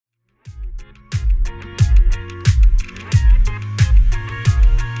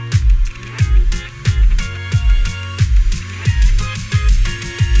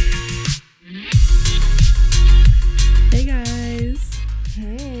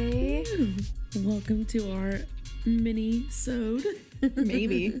Hi. Welcome to our mini-sode.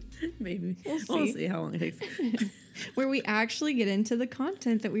 Maybe. Maybe. We'll see how long it takes. Where we actually get into the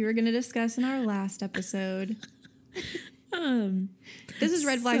content that we were going to discuss in our last episode. This is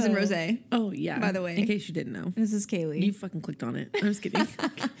Red Flags and Rosé. Oh, yeah. By the way. In case you didn't know. This is Kayli. You fucking clicked on it. I'm just kidding.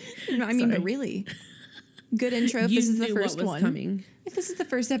 No, I mean, but really. Good intro if You this is the knew first what was one. coming. If this is the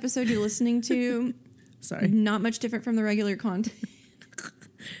first episode you're listening to, Sorry. not much different from the regular content.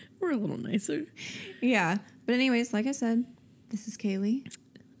 We're a little nicer. Yeah. But anyways, like I said, this is Kayli.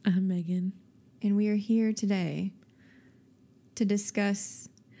 I'm Megan. And we are here today to discuss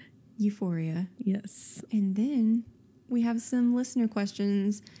Euphoria. Yes. And then we have some listener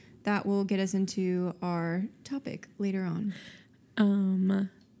questions that will get us into our topic later on.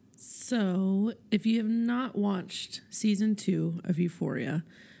 So if you have not watched season 2 of Euphoria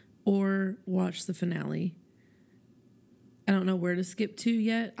or watched the finale, I don't know where to skip to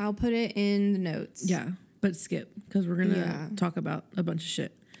yet. I'll put it in the notes. Yeah, but skip because we're going to talk about a bunch of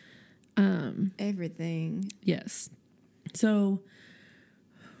shit. Everything. Yes. So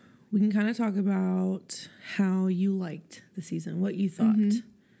we can kind of talk about how you liked the season, what you thought.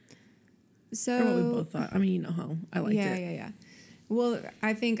 So, or what we both thought. I mean, you know how I liked it. Yeah. Well,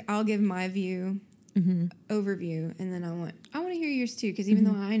 I think I'll give my view, overview, and then I want to hear yours too, because even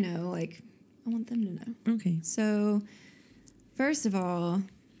though I know, like, I want them to know. Okay. So, first of all,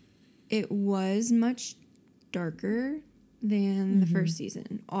 it was much darker than the first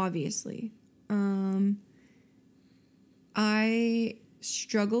season, obviously. I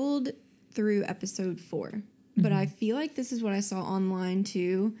struggled through episode 4, but I feel like this is what I saw online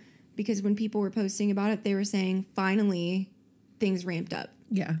too, because when people were posting about it, they were saying finally things ramped up.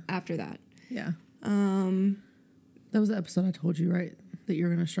 Yeah. After that. Yeah. That was the episode I told you, right? That you're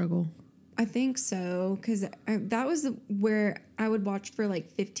going to struggle. I think so, because that was where I would watch for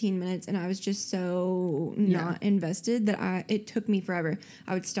like 15 minutes and I was just so not invested that it took me forever.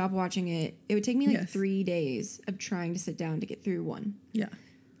 I would stop watching it. It would take me like 3 days of trying to sit down to get through one. Yeah.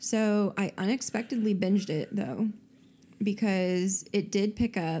 So I unexpectedly binged it though, because it did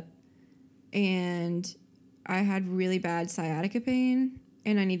pick up and I had really bad sciatica pain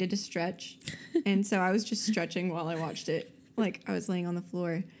and I needed to stretch. And so I was just stretching while I watched it. Like I was laying on the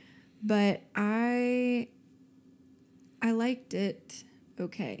floor. But I liked it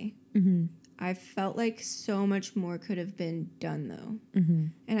okay. I felt like so much more could have been done, though.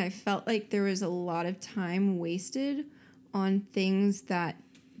 And I felt like there was a lot of time wasted on things that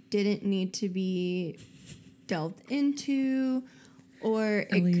didn't need to be delved into, or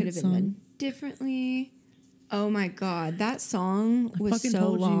it could have been done differently. Oh, my God. That song was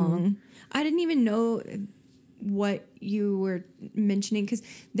so long. I didn't even know what you were mentioning, because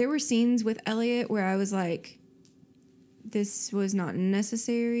there were scenes with Elliot where I was like, this was not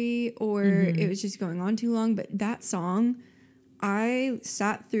necessary, or it was just going on too long. But that song, I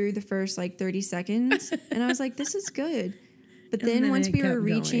sat through the first like 30 seconds and I was like, this is good. But then once we were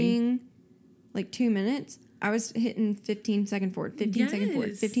reaching like 2 minutes, I was hitting 15 second forward, 15 second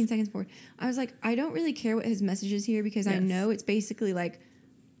forward, 15 seconds forward. I was like, I don't really care what his message is here, because I know it's basically like,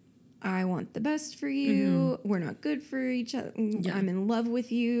 I want the best for you. We're not good for each other. I'm in love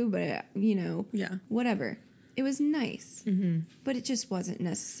with you, but, whatever. It was nice, but it just wasn't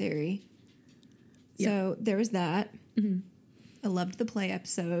necessary. So there was that. I loved the play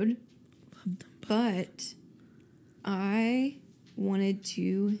episode, but I wanted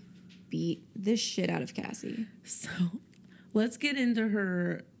to beat the shit out of Cassie. So let's get into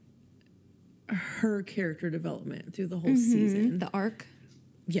her character development through the whole season. The arc.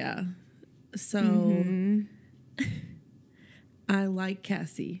 Yeah. So I like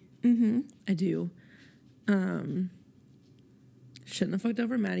Cassie. I do. Shouldn't have fucked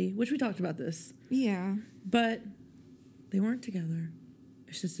over Maddie, which we talked about this. Yeah. But they weren't together.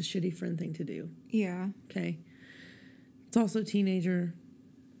 It's just a shitty friend thing to do. Yeah. Okay. It's also teenager.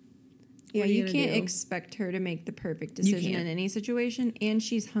 Yeah, you can't expect her to make the perfect decision in any situation, and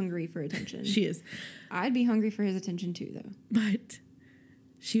she's hungry for attention. She is. I'd be hungry for his attention too, though. But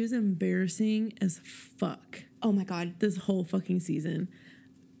she was embarrassing as fuck. Oh my God. This whole fucking season.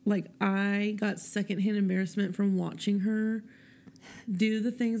 Like, I got secondhand embarrassment from watching her do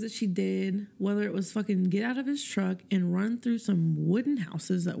the things that she did, whether it was fucking get out of his truck and run through some wooden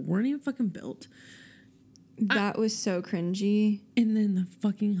houses that weren't even fucking built. That was so cringy. And then the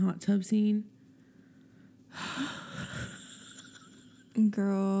fucking hot tub scene.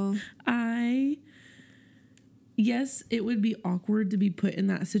 Girl. Yes, it would be awkward to be put in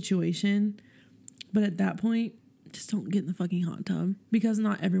that situation, but at that point, just don't get in the fucking hot tub, because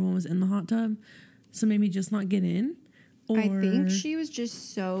not everyone was in the hot tub. So maybe just not get in, Or I think she was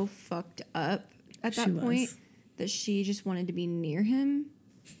just so fucked up at that point was. that she just wanted to be near him.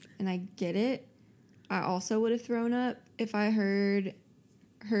 And I get it. I also would have thrown up if I heard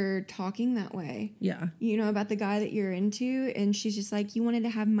her talking that way. Yeah. You know, about the guy that you're into. And she's just like, you wanted to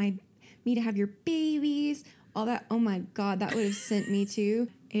have me to have your babies. All that. Oh my God, that would have sent me too.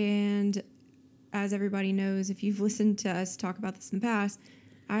 And as everybody knows, if you've listened to us talk about this in the past,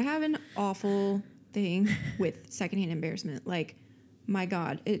 I have an awful thing with secondhand embarrassment. Like, my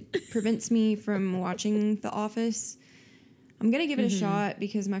God, it prevents me from watching The Office. I'm going to give it a shot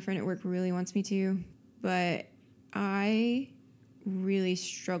because my friend at work really wants me to. But I really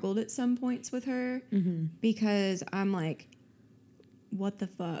struggled at some points with her because I'm like, what the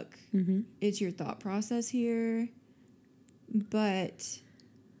fuck is your thought process here? But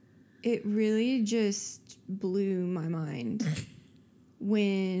it really just blew my mind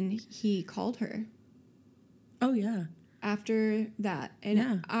when he called her. Oh, yeah. After that.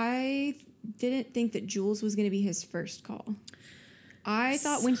 And I didn't think that Jules was going to be his first call. I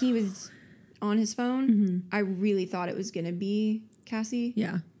thought when he was on his phone, I really thought it was going to be Cassie.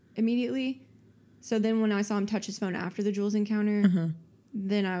 Yeah. Immediately. So then when I saw him touch his phone after the Jules encounter,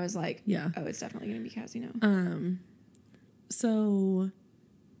 then I was like, oh, it's definitely going to be Cassie now. So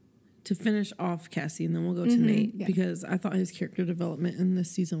to finish off Cassie, and then we'll go to Nate, because I thought his character development in this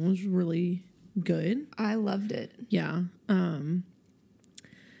season was really good. I loved it. Yeah.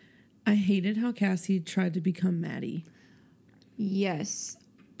 I hated how Cassie tried to become Maddie. Yes.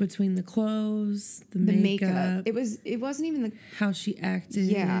 Between the clothes, the makeup. It wasn't even the... How she acted.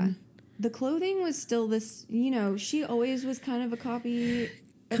 Yeah. The clothing was still this, you know, she always was kind of a copy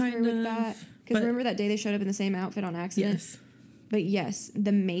of her with that. Because remember that day they showed up in the same outfit on accident? Yes. But yes,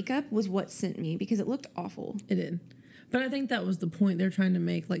 the makeup was what sent me because it looked awful. It did. But I think that was the point they're trying to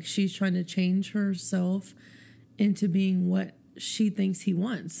make. Like, she's trying to change herself into being what she thinks he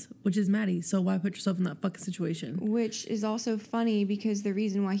wants, which is Maddie. So why put yourself in that fucking situation? Which is also funny because the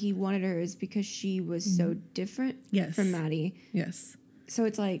reason why he wanted her is because she was so different from Maddie. Yes. So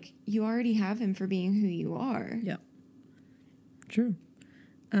it's like, you already have him for being who you are. Yep. True.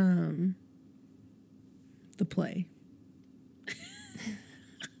 The play.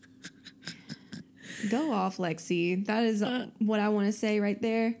 Go off, Lexi. That is what I want to say right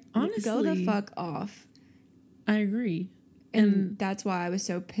there. Honestly. Go the fuck off. I agree. And that's why I was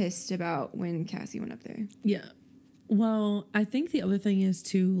so pissed about when Cassie went up there. Yeah. Well, I think the other thing is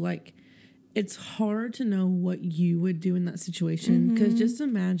too, like, it's hard to know what you would do in that situation. Because just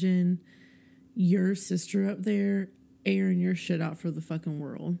imagine your sister up there airing your shit out for the fucking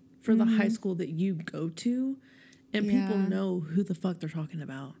world. For the high school that you go to. And people know who the fuck they're talking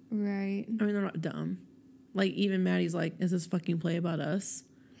about. Right. I mean, they're not dumb. Like, even Maddie's like, is this fucking play about us?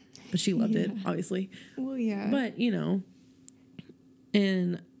 But she loved it, obviously. Well, yeah. But, you know.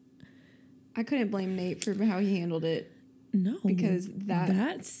 And I couldn't blame Nate for how he handled it. No. Because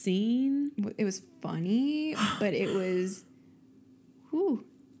that scene. It was funny, but it was... Whew.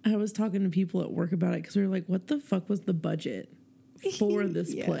 I was talking to people at work about it because we were like, what the fuck was the budget for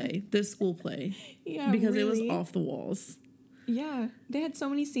this play, this school play? Yeah, because really? It was off the walls. Yeah. They had so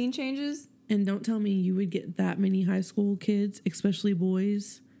many scene changes. And don't tell me you would get that many high school kids, especially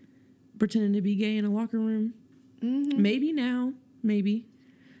boys, pretending to be gay in a locker room. Maybe now. Maybe.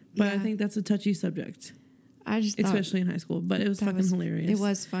 But I think that's a touchy subject. I just especially in high school. But it was fucking hilarious. It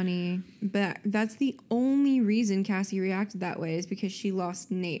was funny. But that's the only reason Cassie reacted that way is because she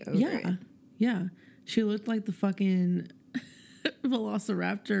lost Nate over it. Yeah. She looked like the fucking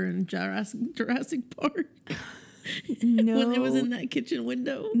Velociraptor in Jurassic Park. No. When it was in that kitchen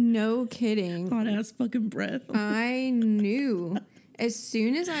window. No kidding. Hot ass fucking breath. I knew. As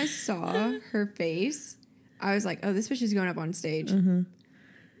soon as I saw her face, I was like, oh, this bitch is going up on stage.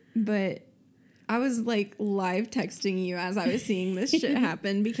 But I was like live texting you as I was seeing this shit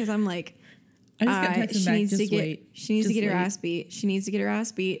happen because I'm like, I just got texting back, she needs to get her ass beat. She needs to get her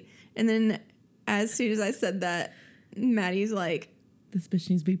ass beat. And then as soon as I said that, Maddie's like, this bitch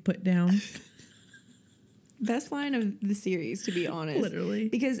needs to be put down. Best line of the series, to be honest. Literally.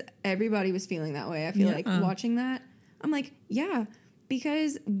 Because everybody was feeling that way. I feel like watching that. I'm like, yeah,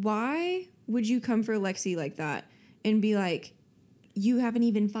 because why would you come for Lexi like that and be like, you haven't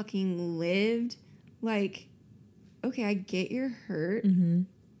even fucking lived? Like, okay, I get you're hurt,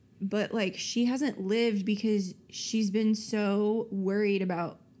 but like she hasn't lived because she's been so worried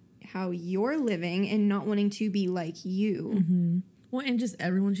about how you're living and not wanting to be like you. Well, and just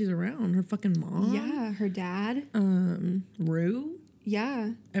everyone she's around. Her fucking mom. Yeah, her dad. Rue.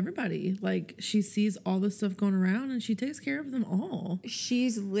 Yeah. Everybody. Like, she sees all this stuff going around and she takes care of them all.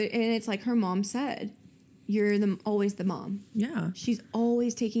 And it's like her mom said, you're always the mom. Yeah. She's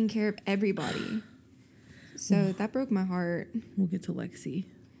always taking care of everybody. So that broke my heart. We'll get to Lexi.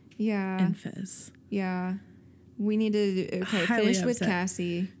 Yeah. And Fez. Yeah. We need to finish with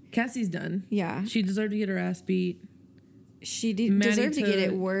Cassie. Cassie's done. Yeah. She deserved to get her ass beat. She deserved to get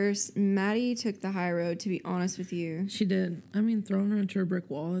it worse. Maddie took the high road, to be honest with you. She did. I mean, throwing her into a brick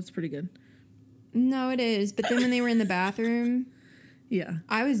wall, that's pretty good. No, it is. But then when they were in the bathroom, yeah,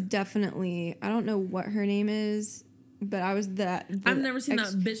 I was definitely, I don't know what her name is, but I was I've never seen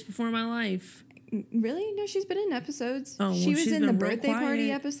that bitch before in my life. Really? No, she's been in episodes. Oh, she was in the birthday quiet.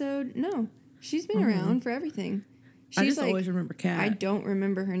 Party episode. No, she's been around for everything. I just always remember Kat. I don't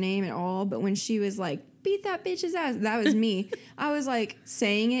remember her name at all, but when she was like, beat that bitch's ass, that was me. I was like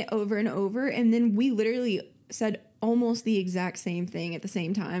saying it over and over, and then we literally said almost the exact same thing at the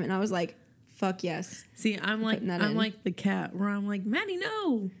same time, and I was like, fuck yes. See, I'm like the cat where I'm like, Maddie,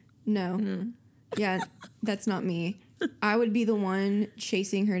 no. No. Yeah, that's not me. I would be the one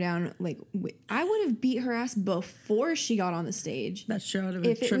chasing her down. Like, I would have beat her ass before she got on the stage. That shot of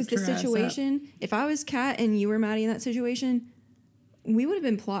if it was the situation, if I was Kat and you were Maddie in that situation, we would have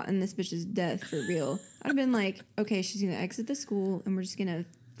been plotting this bitch's death for real. I'd have been like, okay, she's gonna exit the school and we're just gonna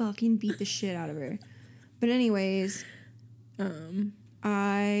fucking beat the shit out of her. But anyways,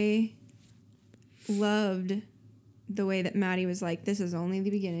 I loved the way that Maddie was like, this is only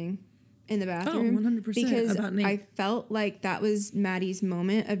the beginning. In the bathroom. 100%. Because about Nate. I felt like that was Maddie's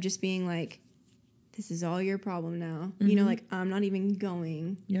moment of just being like, this is all your problem now. You know, like, I'm not even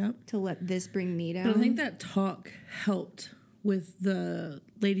going to let this bring me down. But I think that talk helped with the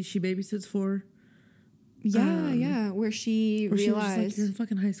lady she babysits for. Yeah, where she realized. She was just like, you're in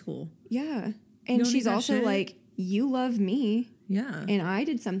fucking high school. Yeah. And she's also shit. Like, you love me. Yeah. And I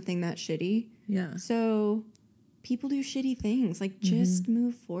did something that shitty. Yeah. So people do shitty things. Like, just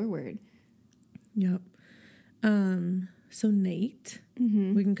move forward. Yep. So Nate,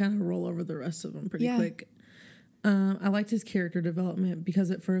 we can kind of roll over the rest of them pretty quick. I liked his character development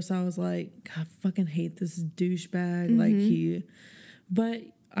because at first I was like, God, I fucking hate this douchebag. But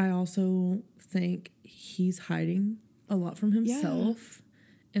I also think he's hiding a lot from himself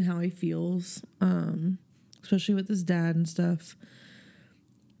and how he feels, especially with his dad and stuff.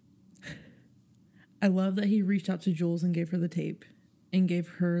 I love that he reached out to Jules and gave her the tape. And gave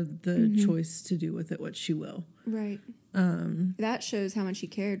her the choice to do with it what she will. Right. That shows how much he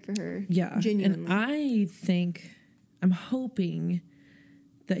cared for her. Yeah. Genuinely. And I'm hoping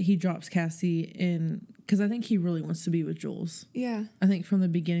that he drops Cassie in, because I think he really wants to be with Jules. Yeah. I think from the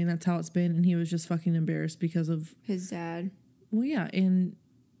beginning that's how it's been, and he was just fucking embarrassed because of his dad. Well, yeah, and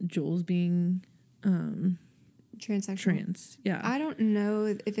Jules being transsexual. Trans, yeah. I don't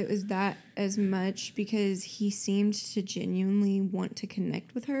know if it was that as much because he seemed to genuinely want to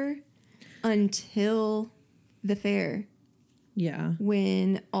connect with her until the fair. Yeah.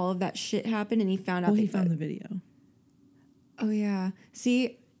 When all of that shit happened and he found out. Well, he found the video. Oh, yeah.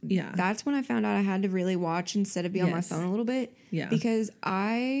 See, yeah, that's when I found out I had to really watch instead of be on my phone a little bit. Yeah. Because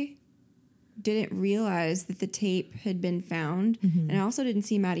I didn't realize that the tape had been found. And I also didn't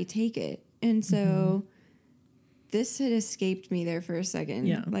see Maddie take it. And so... This had escaped me there for a second.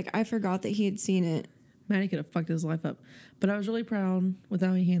 Yeah. Like, I forgot that he had seen it. Maddie could have fucked his life up. But I was really proud with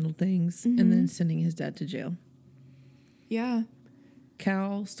how he handled things and then sending his dad to jail. Yeah.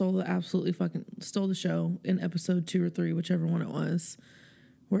 Cal stole the show in episode 2 or 3, whichever one it was,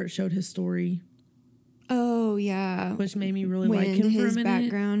 where it showed his story. Oh, yeah. Which made me really like him for a minute.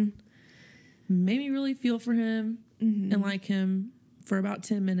 Background. Made me really feel for him and like him for about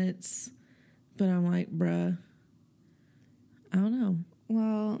 10 minutes. But I'm like, bruh, I don't know.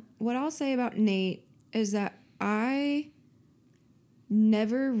 Well, what I'll say about Nate is that I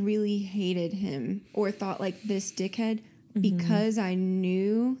never really hated him or thought like this dickhead because I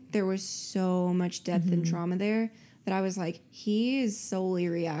knew there was so much depth and trauma there that I was like, he is solely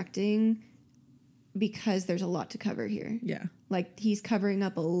reacting because there's a lot to cover here. Yeah. Like, he's covering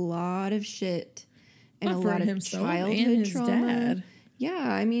up a lot of shit and a lot of childhood and his trauma. Dad.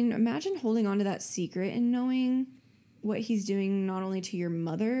 Yeah, I mean, imagine holding on to that secret and knowing what he's doing not only to your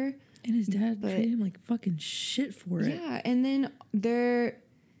mother. And his dad treated him like fucking shit for it. Yeah, and then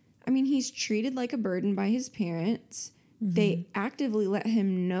he's treated like a burden by his parents. They actively let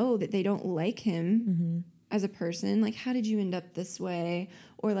him know that they don't like him as a person. Like, how did you end up this way?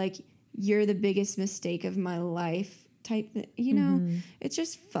 Or like, you're the biggest mistake of my life type, you know? It's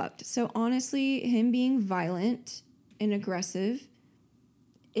just fucked. So honestly, him being violent and aggressive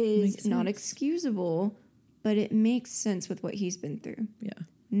is not excusable, but it makes sense with what he's been through. Yeah.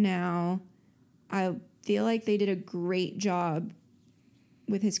 Now, I feel like they did a great job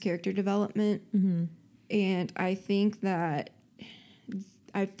with his character development. And I think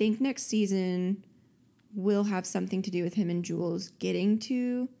next season will have something to do with him and Jules getting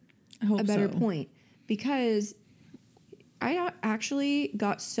to a better point. Because I actually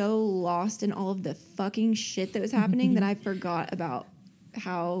got so lost in all of the fucking shit that was happening that I forgot about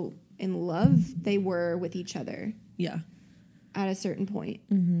how in love they were with each other. Yeah. At a certain point.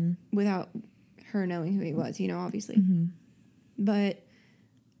 Without her knowing who he was, obviously. But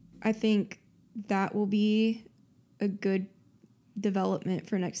I think that will be a good development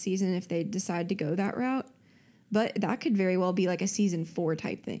for next season if they decide to go that route. But that could very well be like a season 4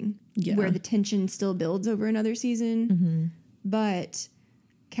 type thing. Yeah. Where the tension still builds over another season. But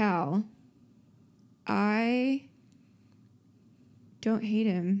Cal, I don't hate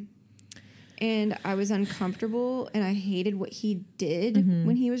him. And I was uncomfortable and I hated what he did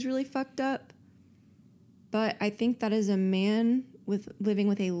when he was really fucked up. But I think that is a man living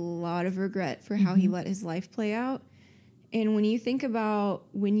with a lot of regret for how he let his life play out. And when you think about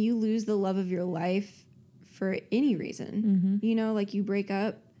when you lose the love of your life for any reason, like you break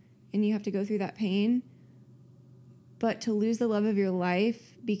up and you have to go through that pain. But to lose the love of your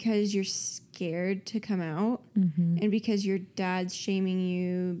life because you're scared to come out and because your dad's shaming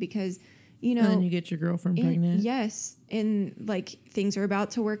you because, and then you get your girlfriend pregnant. Yes. And like things are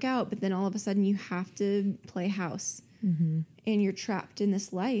about to work out, but then all of a sudden you have to play house and you're trapped in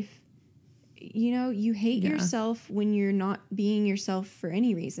this life. You hate yourself when you're not being yourself for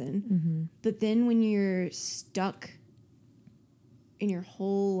any reason. But then when you're stuck and your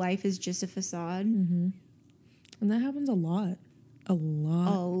whole life is just a facade. And that happens a lot. A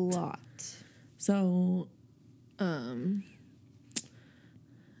lot. So,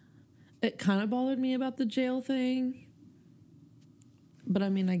 it kind of bothered me about the jail thing. But I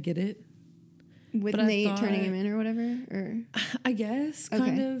mean, I get it. With Nate turning him in or whatever? Or I guess,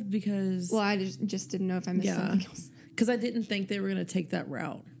 kind of, because... Well, I just didn't know if I missed something else. Because I didn't think they were going to take that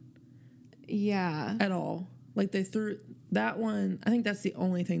route. Yeah. At all. Like, they threw... That one, I think that's the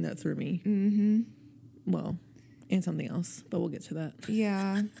only thing that threw me. Well, and something else, but we'll get to that.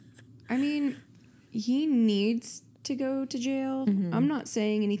 Yeah. I mean, he needs to go to jail. I'm not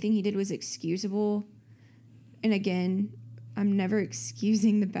saying anything he did was excusable. And again... I'm never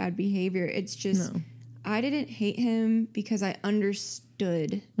excusing the bad behavior. It's just, I didn't hate him because I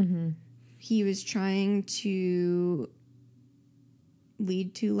understood he was trying to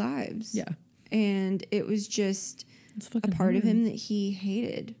lead 2 lives. Yeah. And it was just a part of him that he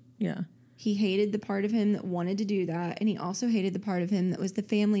hated. Yeah. He hated the part of him that wanted to do that. And he also hated the part of him that was the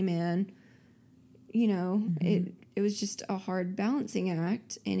family man. It was just a hard balancing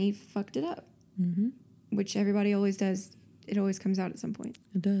act and he fucked it up. Which everybody always does. It always comes out at some point.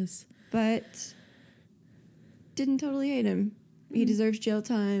 It does. But didn't totally hate him. He deserves jail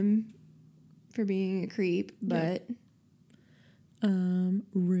time for being a creep, but...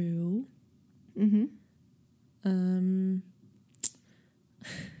 Rue. I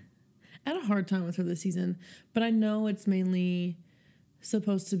had a hard time with her this season, but I know it's mainly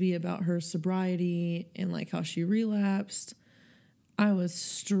supposed to be about her sobriety and, like, how she relapsed. I was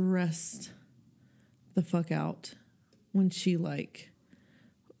stressed the fuck out when she, like,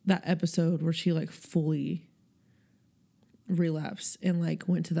 that episode where she, like, fully relapsed and, like,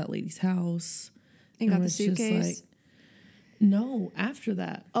 went to that lady's house and got the suitcase. Just, like, no, after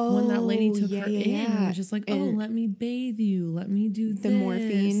that, when that lady took her in, and was just like, and let me bathe you, let me do the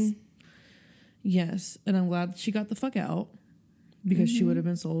morphine. Yes, and I'm glad she got the fuck out because she would have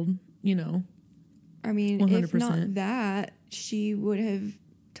been sold, I mean, 100%. If not that, she would have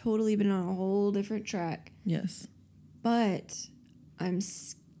totally been on a whole different track. Yes. But I'm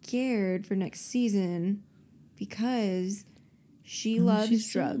scared for next season because she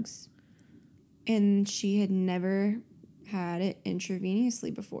loves drugs. And she had never had it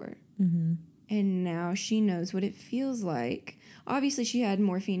intravenously before. And now she knows what it feels like. Obviously, she had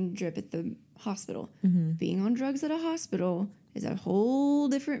morphine drip at the hospital. Being on drugs at a hospital is a whole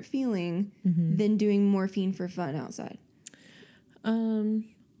different feeling than doing morphine for fun outside.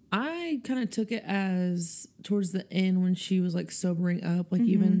 I kind of took it as towards the end when she was, like, sobering up, like,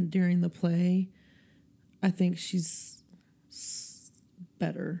 even during the play, I think she's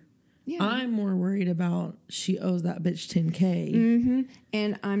better. Yeah. I'm more worried about she owes that bitch $10K.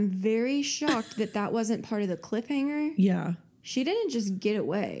 And I'm very shocked that wasn't part of the cliffhanger. Yeah. She didn't just get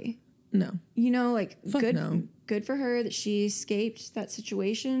away. No. Good for her that she escaped that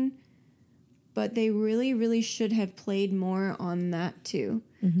situation. But they really, really should have played more on that, too.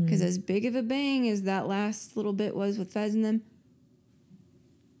 Because as big of a bang as that last little bit was with Fez and them,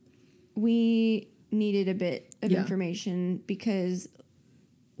 we needed a bit of information because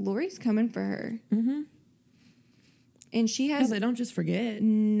Lori's coming for her. And she has they don't just forget.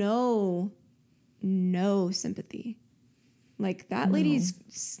 no sympathy. Like, that lady's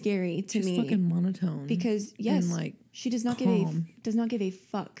scary to me. She's fucking monotone. Because, yes, and, like, she does not calm. give a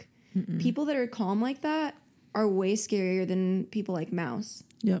fuck. People that are calm like that are way scarier than people like Mouse.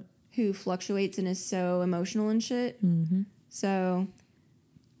 Yep. Who fluctuates and is so emotional and shit. Mm-hmm. So,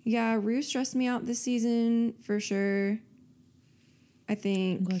 yeah, Rue stressed me out this season for sure. I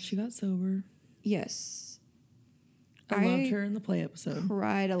think. I'm glad she got sober. Yes. I loved her in the play episode.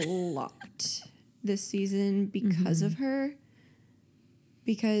 Cried a lot this season because of her.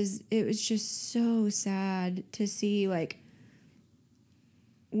 Because it was just so sad to see, like,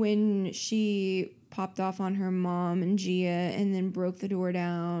 when she popped off on her mom and Gia and then broke the door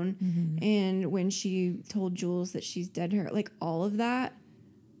down, and when she told Jules that she's dead to her, like, all of that,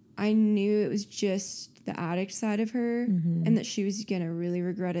 I knew it was just the addict side of her and that she was gonna really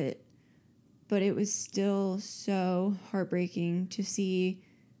regret it. But it was still so heartbreaking to see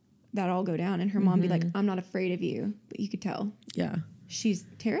that all go down and her mom be like, I'm not afraid of you. But you could tell. Yeah. She's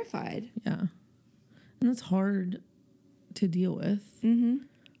terrified. Yeah. And that's hard to deal with.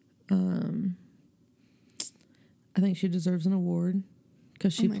 I think she deserves an award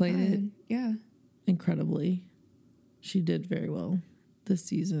because she played it incredibly. She did very well this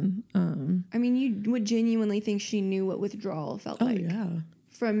season. I mean, you would genuinely think she knew what withdrawal felt like. Oh, yeah.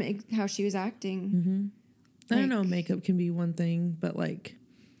 From how she was acting. I don't know, makeup can be one thing, but, like,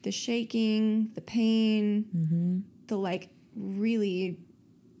 the shaking, the pain, the, like, really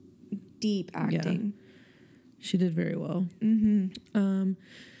deep acting. Yeah. She did very well. I'm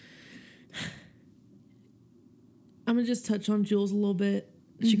going to just touch on Jules a little bit.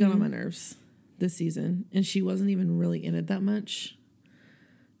 She got on my nerves this season, and she wasn't even really in it that much.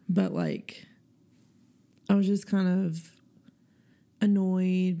 But, like, I was just kind of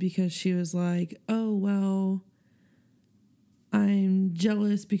annoyed because she was like, oh, well, I'm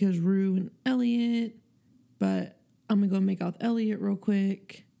jealous because Rue and Elliot, but I'm going to go make out with Elliot real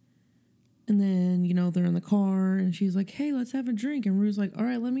quick. And then, you know, they're in the car and she's like, hey, let's have a drink. And Rue's like, all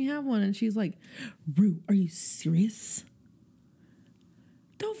right, let me have one. And she's like, Rue, are you serious?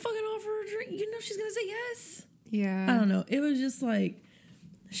 Don't fucking offer her a drink. You know she's going to say yes. Yeah. I don't know. It was just like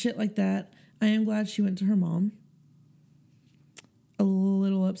shit like that. I am glad she went to her mom. A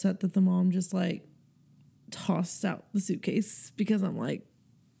little upset that the mom just like tossed out the suitcase because I'm like,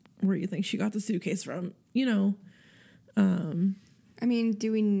 where do you think she got the suitcase from? You know? I mean,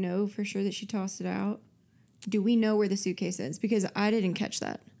 do we know for sure that she tossed it out? Do we know where the suitcase is? Because I didn't catch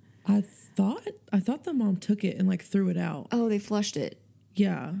that. I thought the mom took it and like threw it out. Oh, they flushed it.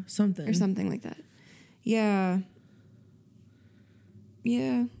 Yeah, something. Or something like that. Yeah.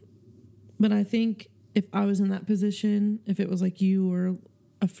 Yeah. But I think if I was in that position, if it was like you or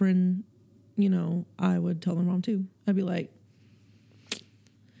a friend, you know, I would tell the mom too. I'd be like,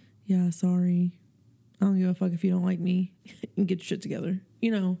 yeah, sorry. I don't give a fuck if you don't like me and get your shit together, you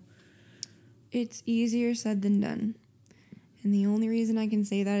know. It's easier said than done. And the only reason I can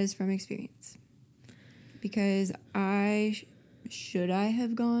say that is from experience. Because should I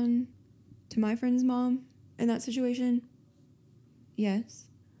have gone to my friend's mom in that situation? Yes.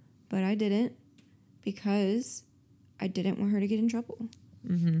 But I didn't because I didn't want her to get in trouble.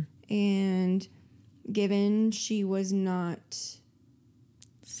 And given she was not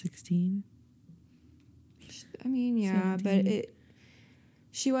 16. I mean, yeah, 17. but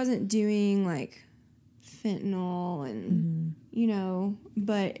she wasn't doing like fentanyl and you know,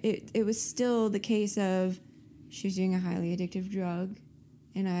 but it was still the case of she was doing a highly addictive drug,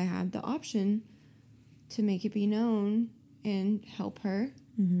 and I had the option to make it be known and help her,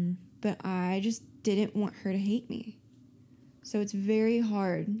 but I just didn't want her to hate me. So it's very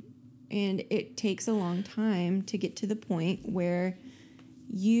hard, and it takes a long time to get to the point where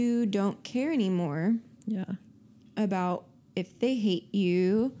you don't care anymore. Yeah. About if they hate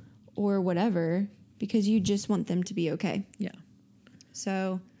you or whatever, because you just want them to be okay. Yeah.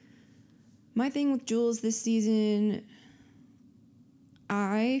 So my thing with Jules this season,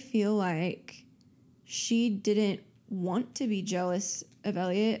 I feel like she didn't want to be jealous of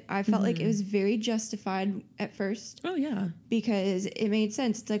Elliot. I felt like it was very justified at first. Oh, yeah. Because it made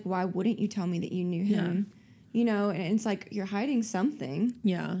sense. It's like, why wouldn't you tell me that you knew him? Yeah. You know, and it's like you're hiding something.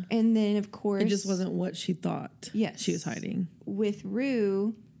 Yeah. And then, of course... It just wasn't what she thought she was hiding. With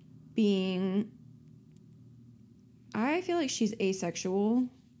Rue being... I feel like she's asexual.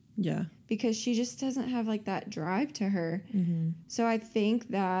 Yeah. Because she just doesn't have, like, that drive to her. So I think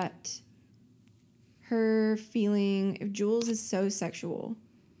that her feeling... If Jules is so sexual,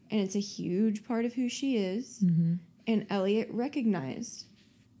 and it's a huge part of who she is, and Elliot recognized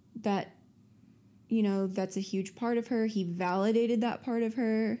that... you know, that's a huge part of her. He validated that part of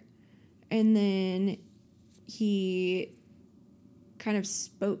her. And then he kind of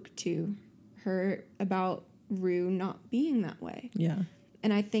spoke to her about Rue not being that way. Yeah.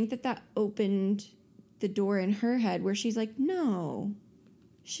 And I think that opened the door in her head where she's like, no,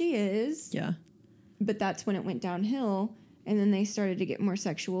 she is. Yeah. But that's when it went downhill. And then they started to get more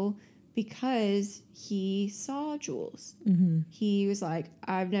sexual because he saw Jules. Mm-hmm. He was like,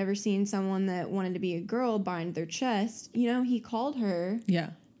 I've never seen someone that wanted to be a girl bind their chest. You know, he called her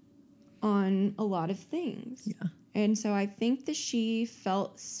on a lot of things. Yeah. And so I think that she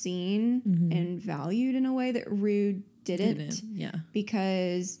felt seen and valued in a way that Rue didn't. Yeah.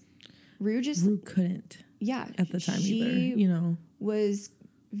 Because Rue couldn't. Yeah. At the time either, you know. Was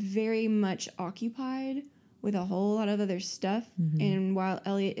very much occupied with a whole lot of other stuff. And while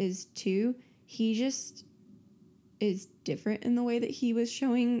Elliot is too, he just is different in the way that he was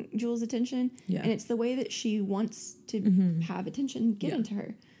showing Jules attention. Yeah. And it's the way that she wants to have attention given to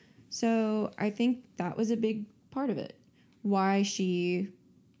her. So I think that was a big part of it. Why she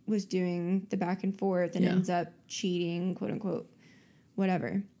was doing the back and forth and ends up cheating, quote unquote,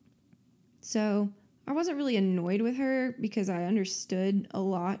 whatever. So I wasn't really annoyed with her because I understood a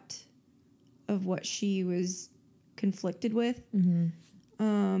lot of what she was conflicted with.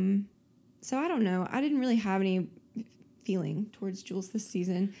 So I don't know. I didn't really have any feeling towards Jules this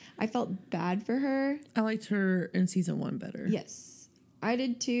season. I felt bad for her. I liked her in season 1 better. Yes, I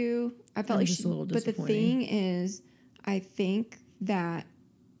did too. I felt like just a little disappointing. But the thing is, I think that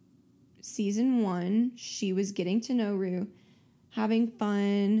season 1, she was getting to know Rue, having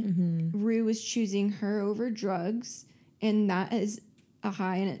fun. Rue was choosing her over drugs, and that is a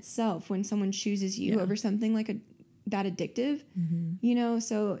high in itself when someone chooses you over something like that addictive. You know,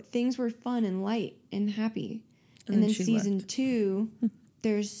 so things were fun and light and happy. And then season 2,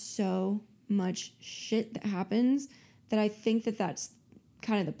 there's so much shit that happens that I think that's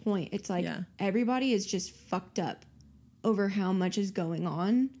kind of the point. It's like everybody is just fucked up over how much is going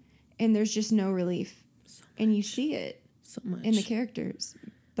on, and there's just no relief. And you see it so much in the characters.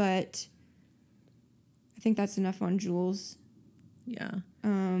 But I think that's enough on Jules. Yeah.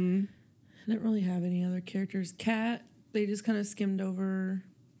 I didn't really have any other characters. Kat, they just kind of skimmed over.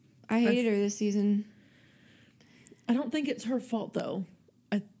 I hated her this season. I don't think it's her fault, though.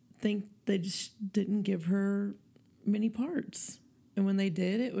 I think they just didn't give her many parts. And when they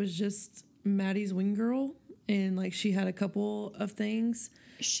did, it was just Maddie's wing girl. And, like, she had a couple of things.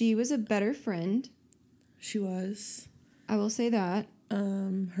 She was a better friend. She was. I will say that.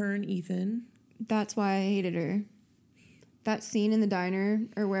 Her and Ethan. That's why I hated her. That scene in the diner,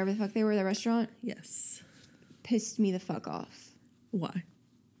 or wherever the fuck they were, the restaurant. Yes. Pissed me the fuck off. Why?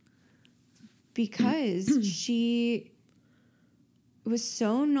 Because she was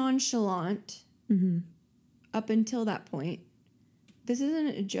so nonchalant up until that point. This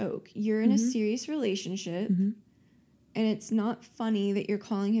isn't a joke. You're in a serious relationship, and it's not funny that you're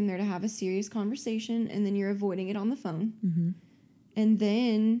calling him there to have a serious conversation, and then you're avoiding it on the phone. And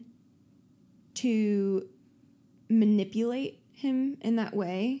then to manipulate him in that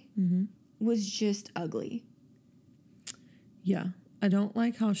way was just ugly. Yeah. I don't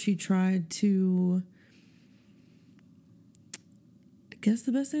like how she tried to, I guess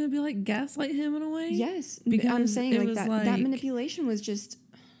the best thing would be like gaslight him in a way. Yes. Because I'm saying it like that manipulation was just.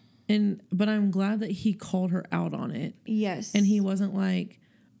 But I'm glad that he called her out on it. Yes. And he wasn't like,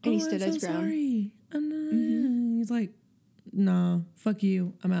 and he stood I'm his so ground. Sorry. He's like, nah, fuck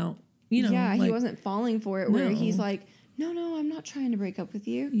you. I'm out. You know. Yeah, like, he wasn't falling for it where he's like, no, I'm not trying to break up with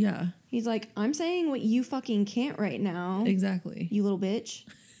you. Yeah. He's like, I'm saying what you fucking can't right now. Exactly. You little bitch.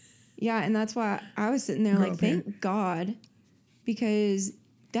 Yeah, and that's why I was sitting there like, thank God. Because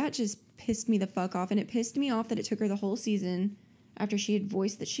that just pissed me the fuck off. And it pissed me off that it took her the whole season after she had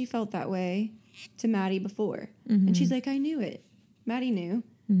voiced that she felt that way to Maddie before. And she's like, I knew it. Maddie knew.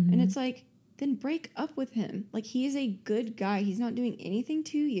 And it's like, then break up with him. Like, he is a good guy. He's not doing anything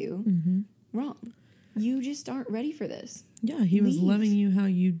to you wrong. You just aren't ready for this. Yeah, he was loving you how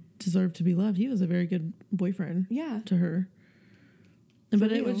you deserve to be loved. He was a very good boyfriend to her.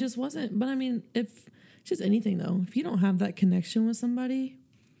 But it just wasn't. But I mean, if just anything though, if you don't have that connection with somebody,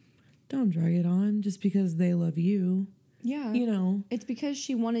 don't drag it on just because they love you. Yeah. You know. It's because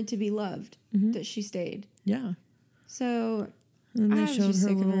she wanted to be loved that she stayed. Yeah. So and then they showed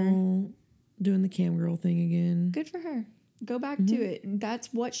her little doing the cam girl thing again. Good for her. Go back to it.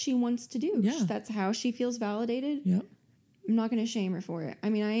 That's what she wants to do. Yeah. That's how she feels validated. Yep. I'm not going to shame her for it. I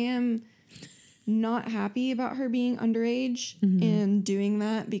mean, I am not happy about her being underage and doing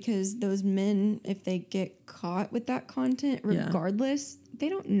that, because those men, if they get caught with that content, regardless, they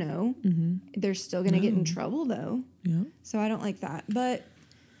don't know. They're still going to get in trouble, though. Yeah. So I don't like that. But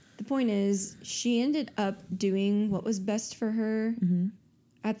the point is, she ended up doing what was best for her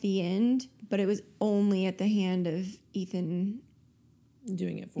at the end, but it was only at the hand of Ethan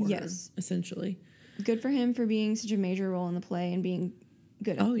doing it for her, essentially. Good for him for being such a major role in the play and being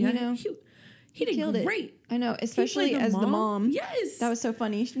good at, yeah. you know? He did Killed great. It. I know, especially as the mom. Yes. That was so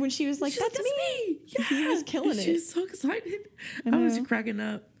funny. When she was like, that's me. Yeah. He was killing it. She was so excited. I was cracking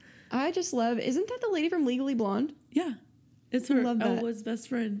up. I just love, isn't that the lady from Legally Blonde? Yeah. It's her Elwood's best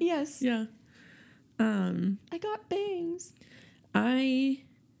friend. Yes. Yeah. I got bangs.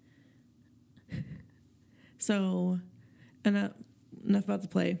 So, enough about the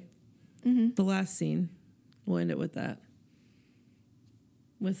play. The last scene, we'll end it with that.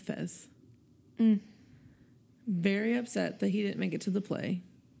 With Fez. Very upset that he didn't make it to the play.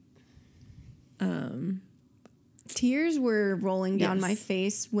 Tears were rolling down my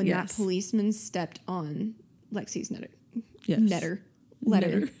face when that policeman stepped on Lexi's letter. I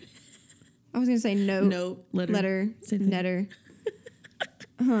was going to say letter.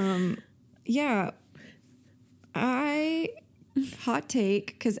 Yeah. Hot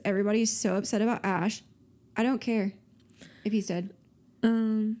take, because everybody's so upset about Ash. I don't care if he's dead.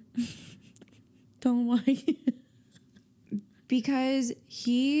 Tell him why. Because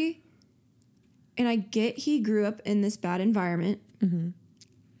and I get he grew up in this bad environment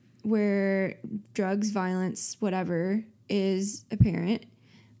where drugs, violence, whatever is apparent,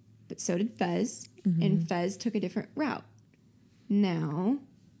 but so did Fez, and Fez took a different route. Now,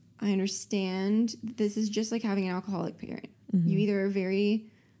 I understand this is just like having an alcoholic parent. You either are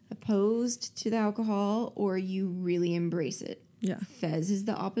very opposed to the alcohol or you really embrace it. Yeah. Fez is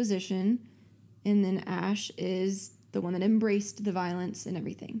the opposition, and then Ash is the one that embraced the violence and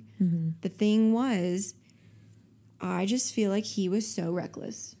everything. The thing was, I just feel like he was so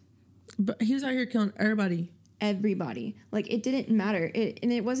reckless. But he was out here killing everybody. Like, it didn't matter.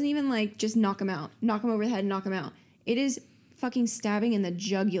 And it wasn't even like just knock him out, knock him over the head, knock him out. It is fucking stabbing in the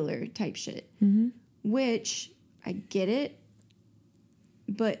jugular type shit. Which, I get it,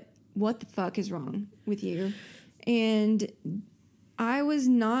 but what the fuck is wrong with you? And I was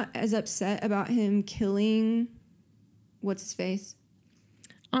not as upset about him killing, what's his face?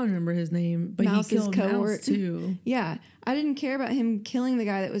 I don't remember his name, but Mouse's he killed Mouse too. Yeah, I didn't care about him killing the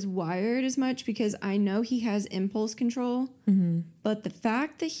guy that was wired as much, because I know he has impulse control. But the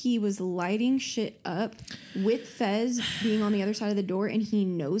fact that he was lighting shit up with Fez being on the other side of the door and he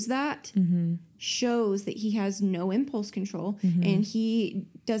knows that shows that he has no impulse control and he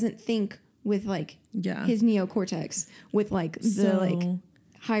doesn't think with like his neocortex, with like the like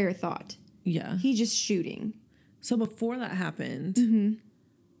higher thought. Yeah. He's just shooting. So before that happened,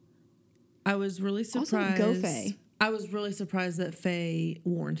 I was really surprised. Also, go Faye. I was really surprised that Faye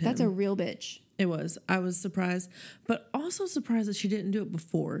warned him. That's a real bitch. It was. I was surprised, but also surprised that she didn't do it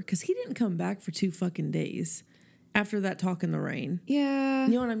before, because he didn't come back for 2 fucking days after that talk in the rain. Yeah.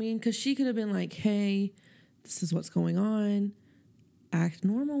 You know what I mean? Because she could have been like, hey, this is what's going on. Act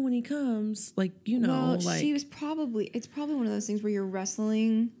normal when he comes. Like, you know. Well, like, it's probably one of those things where you're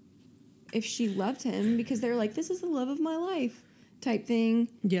wrestling if she loved him, because they're like, this is the love of my life type thing.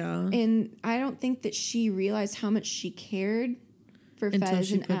 Yeah. And I don't think that she realized how much she cared for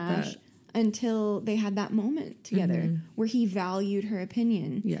Fez and Ash until they had that moment together where he valued her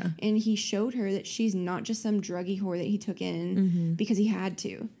opinion. Yeah. And he showed her that she's not just some druggy whore that he took in because he had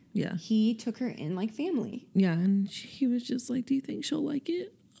to. Yeah. He took her in like family. Yeah. And he was just like, do you think she'll like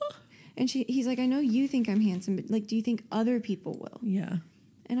it? And he's like, I know you think I'm handsome, but like, do you think other people will? Yeah.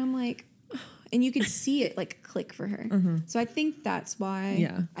 And I'm like, and you could see it like click for her. So I think that's why.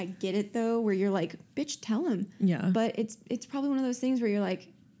 Yeah. I get it though, where you're like, bitch, tell him. Yeah. But it's probably one of those things where you're like,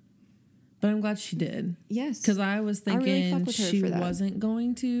 but I'm glad she did. yes. Because I was thinking she wasn't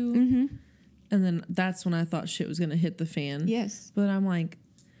going to. And then that's when I thought shit was going to hit the fan. Yes. But I'm like,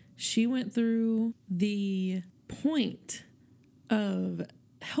 she went through the point of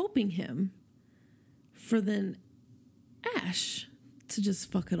helping him for then Ash to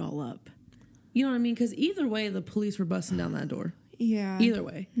just fuck it all up. You know what I mean? Because either way, the police were busting down that door. Yeah. Either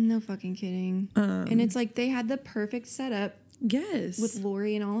way. No fucking kidding. And it's like they had the perfect setup. Yes. With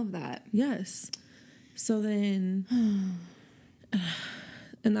Lori and all of that. Yes. So then,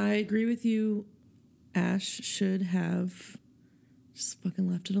 and I agree with you, Ash should have just fucking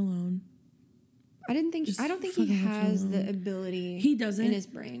left it alone. I don't think he has the ability. He doesn't. In his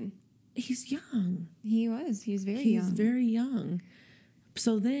brain. He's young. He was very young. He's very young.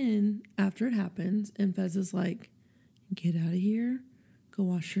 So then, after it happens, and Fez is like, get out of here, go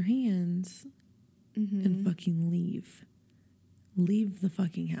wash your hands, and fucking leave. Leave the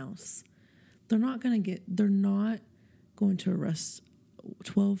fucking house. They're not going to arrest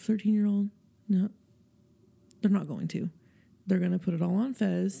 12, 13-year-old. No, they're not going to. They're going to put it all on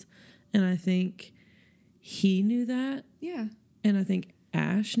Fez. And I think he knew that. Yeah. And I think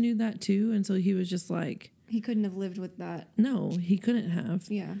Ash knew that too. And so he was just like... He couldn't have lived with that. No, he couldn't have.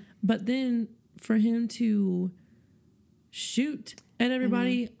 Yeah. But then for him to shoot at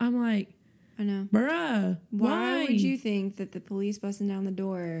everybody, I'm like... I know. Bruh, why would you think that the police busting down the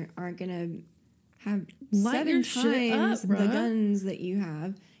door aren't going to have Light 7 times up, the guns that you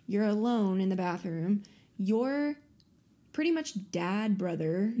have? You're alone in the bathroom. Your pretty much dad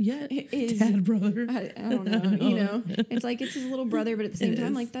brother is... Dad brother. I don't know. You know, it's like it's his little brother, but at the same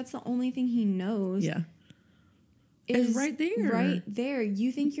time, like, that's the only thing he knows. Yeah. It's right there. Right there.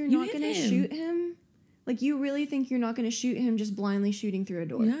 You think you're not going to shoot him? Like, you really think you're not going to shoot him just blindly shooting through a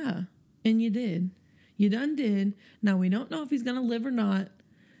door? Yeah. And you did. You done did. Now, we don't know if he's going to live or not.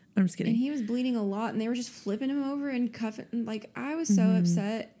 I'm just kidding. And he was bleeding a lot, and they were just flipping him over and cuffing. Like, I was so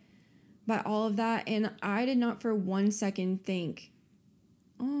upset by all of that, and I did not for 1 second think,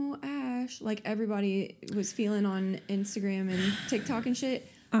 oh, Ash, like everybody was feeling on Instagram and TikTok and shit.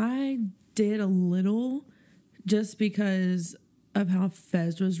 I did a little just because of how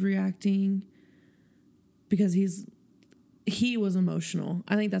Fez was reacting, because he was emotional.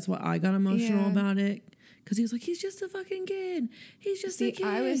 I think that's why I got emotional about it. Because he was like, he's just a fucking kid. He's just a kid.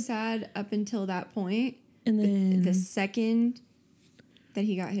 I was sad up until that point. And then... The second that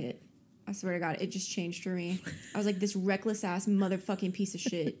he got hit, I swear to God, it just changed for me. I was like, this reckless ass motherfucking piece of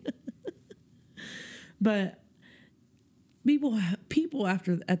shit. But people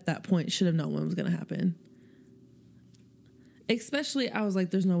at that point should have known what was going to happen. Especially, I was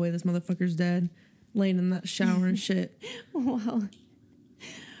like, there's no way this motherfucker's dead. Laying in that shower and shit. Well,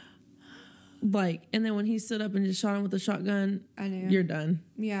 like, and then when he stood up and just shot him with a shotgun, I knew. You're done.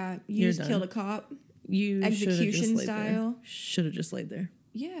 Yeah, you just killed a cop. You execution style. Should have just laid there.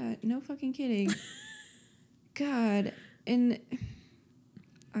 Yeah, no fucking kidding. God, and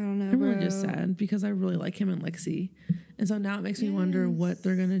I don't know. I'm really just sad because I really like him and Lexi, and so now it makes me wonder what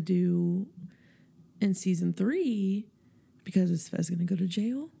they're gonna do in season 3, because is Fez gonna go to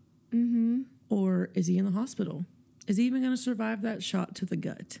jail? Mm-hmm. Or is he in the hospital? Is he even going to survive that shot to the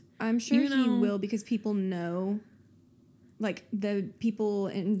gut? I'm sure he will, because people know, like, the people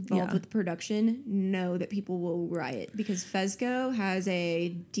involved with the production know that people will riot, because Fezco has a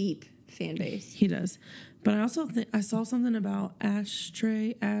deep fan base. He does. But I also think I saw something about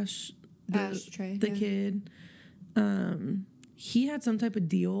Ashtray, the kid. He had some type of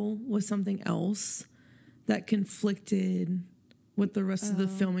deal with something else that conflicted with the rest of the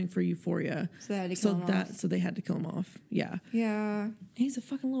filming for Euphoria. So they had to kill him off. So they had to kill him off. Yeah. Yeah. He's a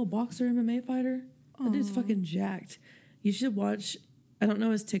fucking little boxer, MMA fighter. That dude's fucking jacked. You should watch, I don't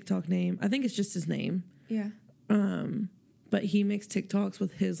know his TikTok name. I think it's just his name. Yeah. But he makes TikToks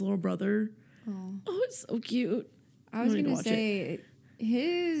with his little brother. Oh, it's so cute. I was going to say,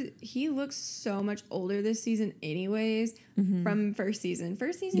 he looks so much older this season anyways from first season.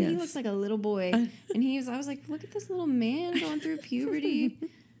 First season, he looks like a little boy. And I was like, look at this little man going through puberty.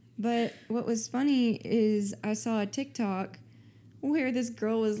 But what was funny is I saw a TikTok where this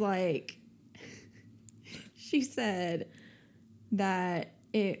girl was like, she said that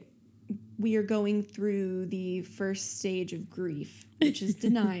we are going through the first stage of grief, which is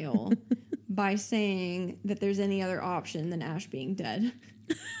denial, by saying that there's any other option than Ash being dead.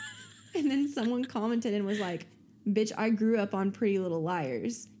 And then someone commented and was like, bitch, I grew up on Pretty Little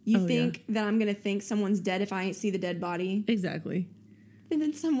Liars. You think that I'm going to think someone's dead if I ain't see the dead body? Exactly. And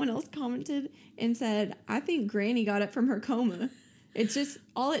then someone else commented and said, I think Granny got up from her coma. It's just,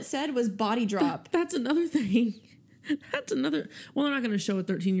 all it said was body drop. That's another thing. Well, they're not going to show a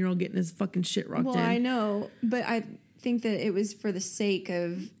 13-year-old getting his fucking shit rocked in. Well, I know, but I think that it was for the sake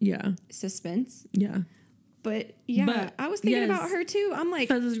of suspense. Yeah. But I was thinking about her too. I'm like,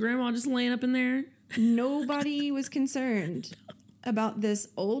 Fez's grandma just laying up in there. Nobody was concerned about this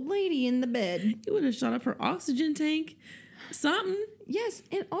old lady in the bed. You would have shot up her oxygen tank. Something. Yes,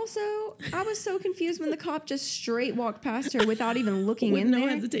 and also I was so confused when the cop just straight walked past her without even looking in there. No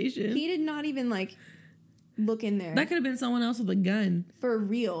hesitation. He did not even look in there. That could have been someone else with a gun. For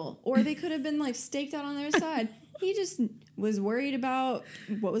real. Or they could have been staked out on their side. He just was worried about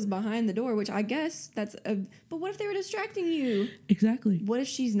what was behind the door, which I guess but what if they were distracting you? Exactly. What if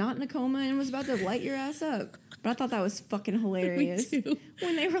she's not in a coma and was about to light your ass up? But I thought that was fucking hilarious. Me too.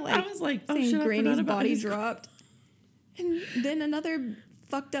 When they were I was like, saying Granny's body dropped. And then another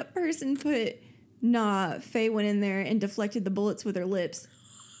fucked up person put, nah, Faye went in there and deflected the bullets with her lips.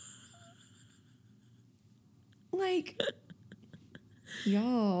 Like,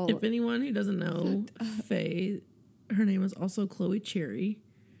 y'all. If anyone who doesn't know, Faye, her name is also Chloe Cherry.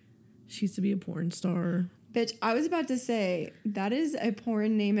 She used to be a porn star. Bitch, I was about to say, that is a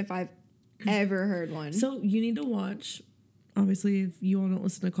porn name if I've ever heard one. So you need to watch, obviously, if you all don't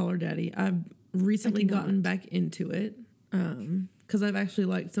listen to Call Her Daddy, I've recently gotten back into it because I've actually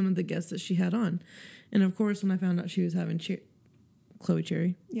liked some of the guests that she had on. And of course, when I found out she was having Chloe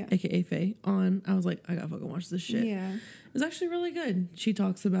Cherry, aka Faye, on, I was like, I gotta fucking watch this shit. Yeah. It was actually really good. She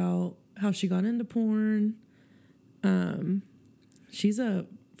talks about how she got into porn. She's a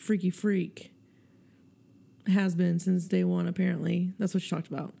freaky freak. Has been since day one, apparently. That's what she talked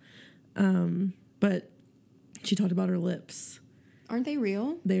about. But she talked about her lips. Aren't they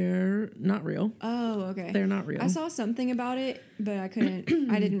real? They're not real. Oh, okay. They're not real. I saw something about it, but I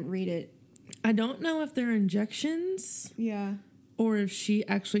didn't read it. I don't know if they're injections. Yeah. Or if she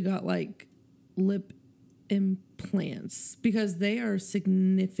actually got like lip implants, because they are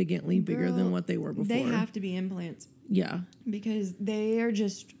significantly bigger than what they were before. They have to be implants. Yeah. Because they are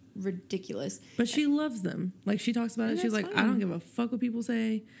just ridiculous. But she loves them. Like, she talks about it. She's like, fine. I don't give a fuck what people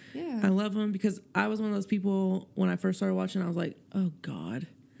say. Yeah. I love them, because I was one of those people when I first started watching, I was like, oh God.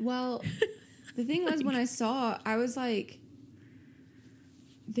 Well, the thing was, when I saw, I was like,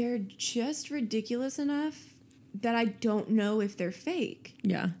 they're just ridiculous enough that I don't know if they're fake.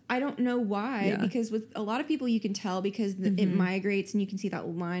 Yeah. I don't know why, because with a lot of people you can tell because it migrates and you can see that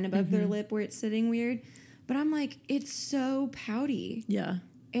line above their lip where it's sitting weird. But I'm like, it's so pouty. Yeah.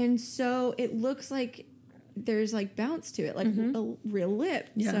 And so it looks like there's like bounce to it, like a real lip.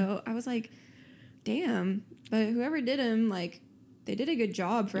 Yeah. So I was like, damn. But whoever did them, like, they did a good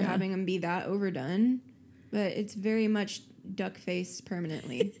job for having them be that overdone. But it's very much duck face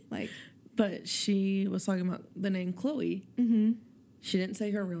permanently. Like, but she was talking about the name Chloe. mm-hmm. She didn't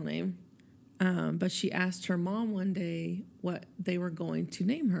say her real name. But she asked her mom one day what they were going to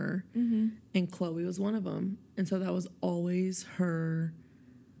name her. Mm-hmm. And Chloe was one of them. And so that was always her,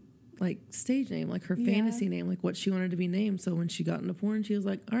 like, stage name, like her fantasy name, like what she wanted to be named. So when she got into porn, she was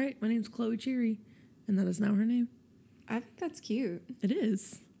like, all right, my name's Chloe Cherry. And that is now her name. I think that's cute. It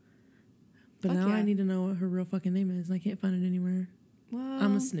is. But Fuck now yeah. I need to know what her real fucking name is. And I can't find it anywhere. Well,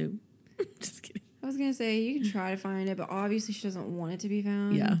 I'm a snoop. Just kidding. I was going to say, you can try to find it, but obviously she doesn't want it to be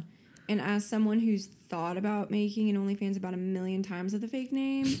found. Yeah. And as someone who's thought about making an OnlyFans about 1 million times with a fake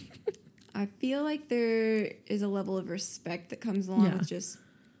name, I feel like there is a level of respect that comes along with just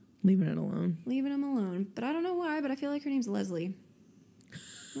leaving it alone. Leaving them alone. But I don't know why, but I feel like her name's Leslie.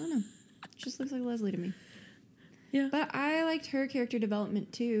 I don't know. She just looks like Leslie to me. Yeah. But I liked her character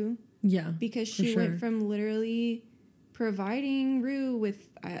development too. Yeah. Because she went from literally providing Rue with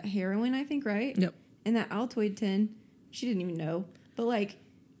heroin, I think, right? Yep. And that Altoid tin. She didn't even know. But, like,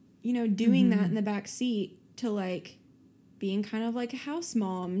 you know, doing that in the back seat to, like, being kind of like a house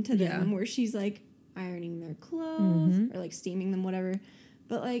mom to them, where she's, like, ironing their clothes or, like, steaming them, whatever.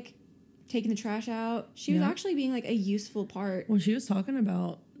 But, like, taking the trash out. She was actually being, like, a useful part. Well, she was talking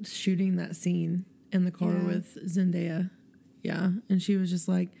about shooting that scene in the car with Zendaya. Yeah. And she was just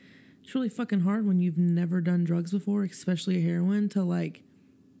like, it's really fucking hard when you've never done drugs before, especially heroin, to, like,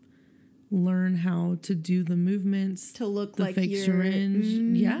 learn how to do the movements. To look the like fake you're... syringe.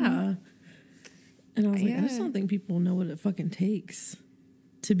 Yeah. And I was like, I just don't think people know what it fucking takes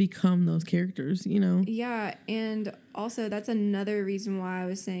to become those characters, you know? Yeah, and also that's another reason why I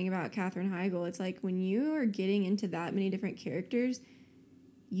was saying about Katherine Heigl. It's like when you are getting into that many different characters,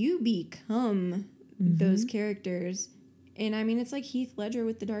 you become those characters. And I mean, it's like Heath Ledger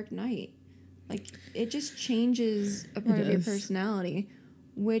with The Dark Knight. Like, it just changes a part of your personality,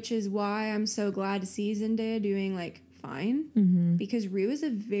 which is why I'm so glad to see Zendaya doing, like, fine. Because Rue is a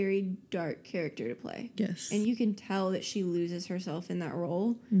very dark character to play. Yes. And you can tell that she loses herself in that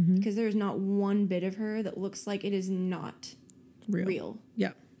role because there's not one bit of her that looks like it is not real.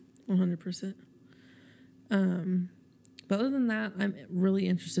 Yeah, 100%. But other than that, I'm really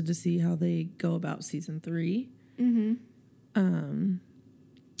interested to see how they go about season 3.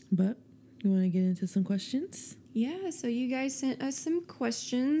 But you want to get into some questions? Yeah, so you guys sent us some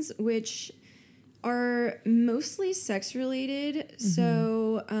questions, which are mostly sex related.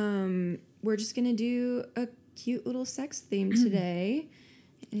 So we're just going to do a cute little sex theme today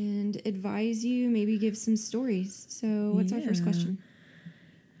and advise you, maybe give some stories. So what's our first question?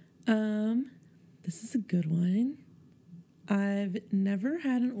 This is a good one. I've never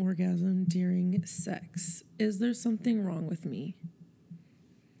had an orgasm during sex. Is there something wrong with me?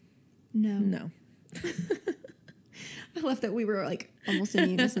 No. No. I love that we were like almost in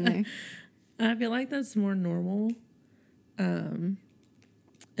unison there. I feel like that's more normal. And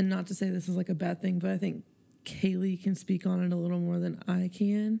not to say this is like a bad thing, but I think Kayli can speak on it a little more than I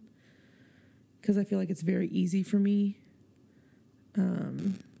can. Because I feel like it's very easy for me.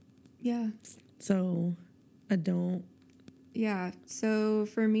 Yeah. So I don't. Yeah. So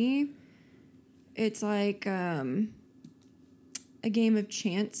for me, it's like a game of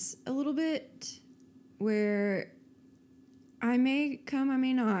chance a little bit where I may come, I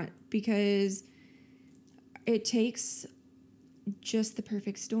may not, because it takes just the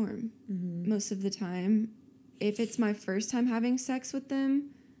perfect storm most of the time. If it's my first time having sex with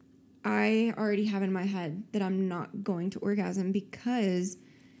them, I already have in my head that I'm not going to orgasm because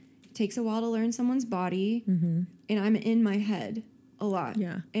it takes a while to learn someone's body, and I'm in my head a lot.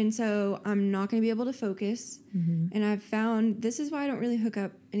 Yeah. And so I'm not going to be able to focus. And I've found this is why I don't really hook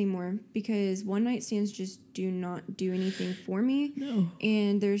up anymore, because one night stands just do not do anything for me. No.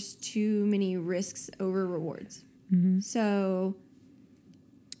 And there's too many risks over rewards. So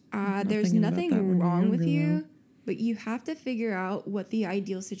there's nothing wrong with you, but you have to figure out what the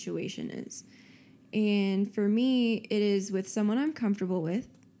ideal situation is. And for me, it is with someone I'm comfortable with.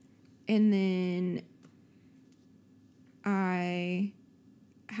 And then I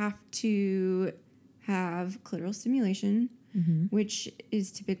have to have clitoral stimulation, which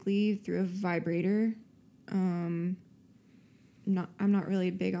is typically through a vibrator. I'm not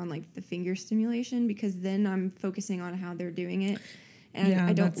really big on like the finger stimulation, because then I'm focusing on how they're doing it. And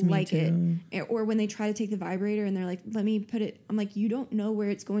I don't like it. Or when they try to take the vibrator and they're like, let me put it, I'm like, you don't know where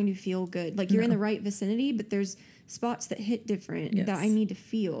it's going to feel good. Like you're in the right vicinity, but there's spots that hit different that I need to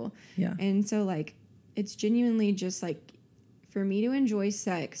feel. Yeah. And so like, it's genuinely just like, for me to enjoy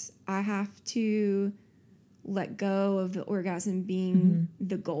sex, I have to let go of the orgasm being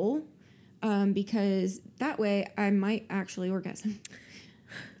the goal. Because that way I might actually orgasm.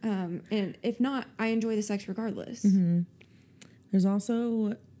 And if not, I enjoy the sex regardless. There's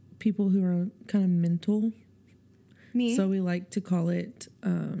also people who are kind of mental. Me? So we like to call it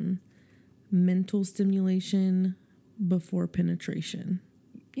mental stimulation before penetration.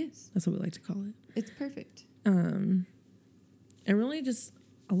 Yes. That's what we like to call it. It's perfect. And really just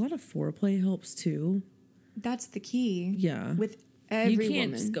a lot of foreplay helps too. That's the key. Yeah. With every woman. You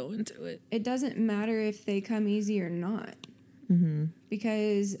can't just go into it. It doesn't matter if they come easy or not.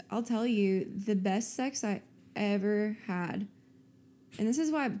 Because I'll tell you, the best sex I ever had, and this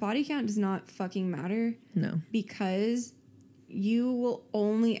is why body count does not fucking matter. No. Because you will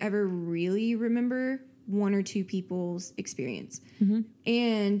only ever really remember one or two people's experience.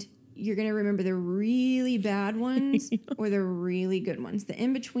 And you're going to remember the really bad ones or the really good ones. The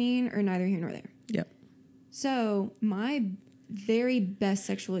in-between are neither here nor there. Yep. So my very best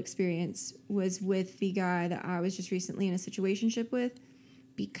sexual experience was with the guy that I was just recently in a situationship with,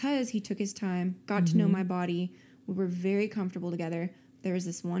 because he took his time, got to know my body. We were very comfortable together. There was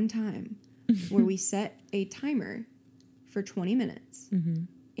this one time where we set a timer for 20 minutes.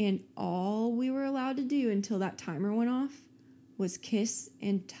 And all we were allowed to do until that timer went off was kiss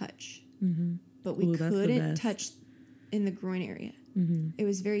and touch. But we couldn't touch in the groin area. It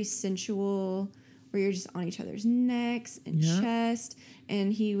was very sensual, where you're just on each other's necks and chest.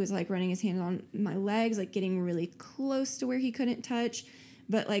 And he was like running his hand on my legs, like getting really close to where he couldn't touch.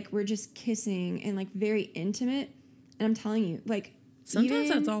 But like, we're just kissing and like very intimate. And I'm telling you, like, sometimes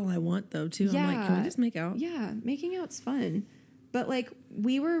that's all I want though too. I'm like, can we just make out? Yeah, making out's fun. But like,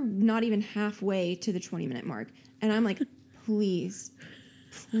 we were not even halfway to the 20-minute mark. And I'm like, please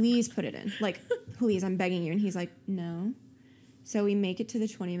put it in. Like, please, I'm begging you. And he's like, no. So we make it to the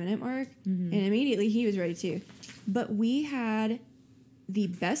 20-minute mark, and immediately he was ready too. But we had the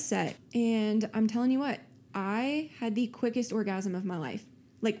best sex, and I'm telling you what, I had the quickest orgasm of my life.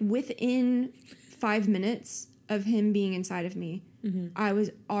 Like, within 5 minutes of him being inside of me, I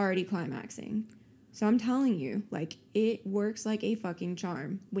was already climaxing. So I'm telling you, like, it works like a fucking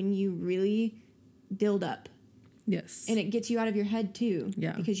charm when you really build up. Yes. And it gets you out of your head too.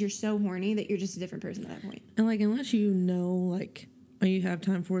 Yeah. Because you're so horny that you're just a different person at that point. And like, unless you know, like, all you have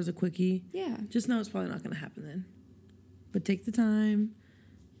time for is a quickie. Yeah. Just know it's probably not going to happen then. But take the time,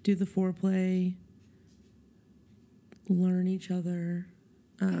 do the foreplay, learn each other.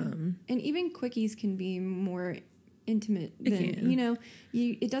 And even quickies can be more intimate than, you know,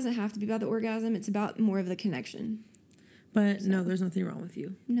 it doesn't have to be about the orgasm. It's about more of the connection. But no, there's nothing wrong with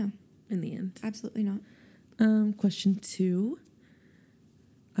you. No. In the end. Absolutely not. Question 2.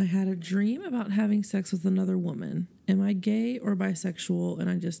 I had a dream about having sex with another woman. Am I gay or bisexual and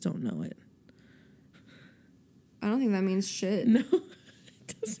I just don't know it? I don't think that means shit. No,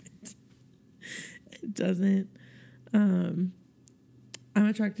 it doesn't. It doesn't. I'm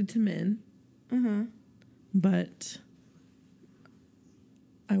attracted to men. But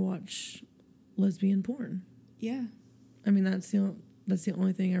I watch lesbian porn. Yeah. I mean, that's the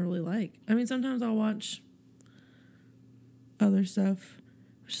only thing I really like. I mean, sometimes I'll watch other stuff.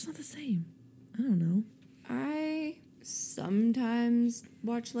 It's just not the same. I don't know. I sometimes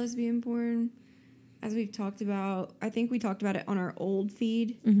watch lesbian porn. As we've talked about, I think we talked about it on our old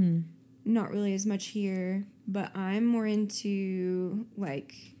feed. Not really as much here, but I'm more into,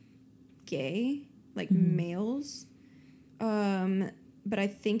 like, gay, like, males. But I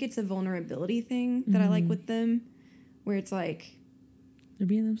think it's a vulnerability thing that I like with them, where it's like... They're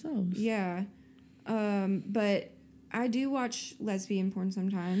being themselves. Yeah. But I do watch lesbian porn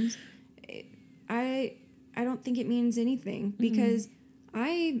sometimes. I don't think it means anything, because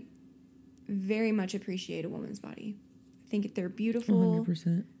I very much appreciate a woman's body. I think they're beautiful.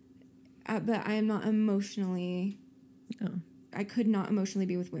 100%. But I am not emotionally... No. I could not emotionally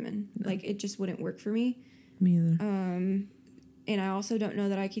be with women. No. Like, it just wouldn't work for me. Me either. And I also don't know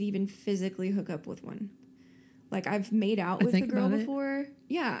that I could even physically hook up with one. Like, I've made out with a girl before.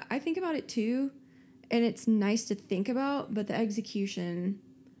 Yeah, I think about it too. And it's nice to think about, but the execution,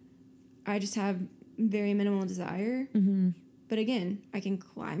 I just have very minimal desire. But again, I can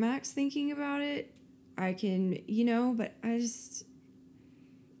climax thinking about it. I can, but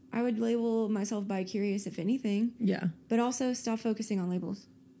I would label myself bi-curious, if anything. Yeah. But also stop focusing on labels.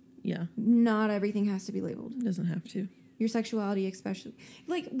 Yeah. Not everything has to be labeled. It doesn't have to. Your sexuality especially.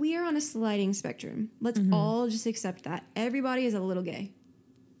 Like, we are on a sliding spectrum. Let's all just accept that. Everybody is a little gay.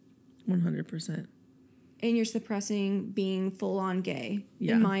 100%. And you're suppressing being full-on gay.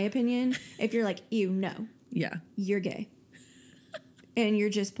 Yeah. In my opinion, if you're like, ew, no. Yeah. You're gay. And you're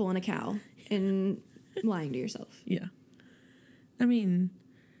just pulling a cow and lying to yourself. Yeah. I mean,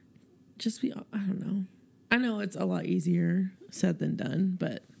 I don't know. I know it's a lot easier said than done,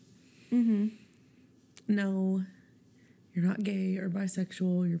 but no, you're not gay or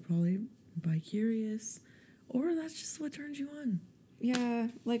bisexual. You're probably bi-curious, or that's just what turns you on. Yeah,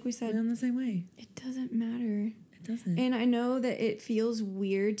 like we said. I'm the same way. It doesn't matter. It doesn't. And I know that it feels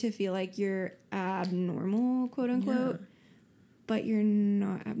weird to feel like you're abnormal, quote unquote, but you're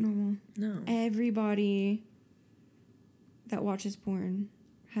not abnormal. No. Everybody that watches porn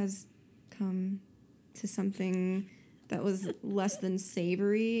has come to something that was less than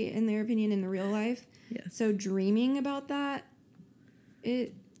savory, in their opinion, in the real life. Yes. So dreaming about that,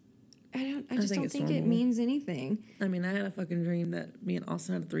 I just don't think it means anything. I mean, I had a fucking dream that me and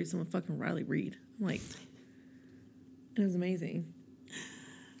Austin had a threesome with fucking Riley Reid. Like, it was amazing.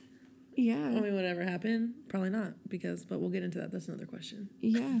 Yeah. I mean, whatever happened? Probably not, but we'll get into that. That's another question.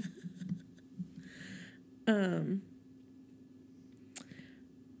 Yeah.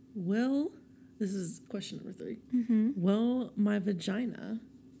 This is question number 3. Will my vagina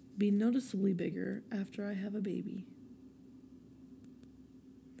be noticeably bigger after I have a baby?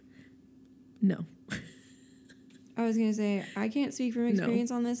 No. I was going to say, I can't speak from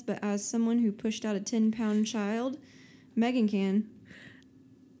experience on this, but as someone who pushed out a 10-pound child, Megan can.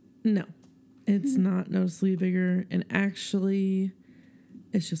 No. It's not noticeably bigger. And actually,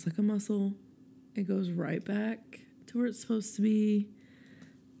 it's just like a muscle. It goes right back to where it's supposed to be.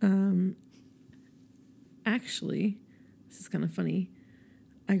 Actually, this is kind of funny.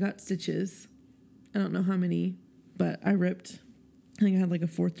 I got stitches. I don't know how many, but I ripped. I think I had like a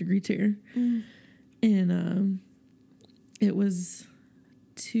 4th-degree tear. And it was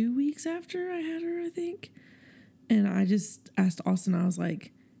 2 weeks after I had her, I think. And I just asked Austin, I was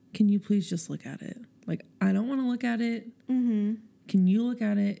like, can you please just look at it? Like, I don't want to look at it. Can you look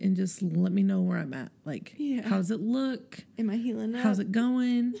at it and just let me know where I'm at? Like, how does it look? Am I healing up? How's it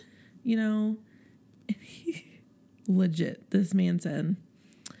going? Legit, this man said,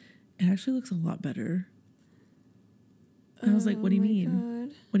 it actually looks a lot better. I was like, what do you mean?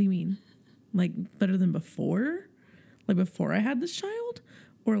 God. What do you mean? Like, better than before? Like, before I had this child?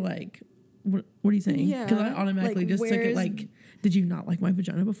 Or, like, what are you saying? Yeah. Because I automatically just took it like, did you not like my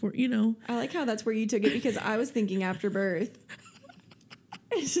vagina before? I like how that's where you took it, because I was thinking after birth.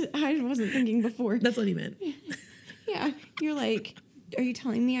 I wasn't thinking before. That's what he meant. Yeah. You're like, are you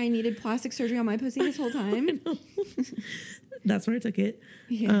telling me I needed plastic surgery on my pussy this whole time? That's where I took it.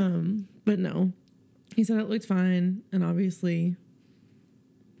 Yeah. But no. He said it looked fine, and obviously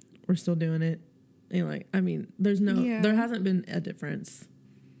we're still doing it. And I mean, there hasn't been a difference.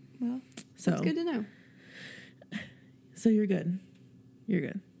 Well, that's good to know. So you're good. You're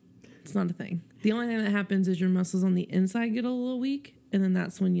good. It's not a thing. The only thing that happens is your muscles on the inside get a little weak, and then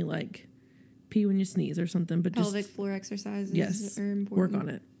that's when you pee when you sneeze or something. But pelvic floor exercises are important. Work on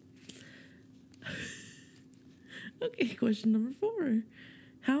it. Okay, question number 4.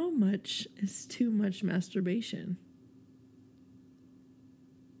 How much is too much masturbation?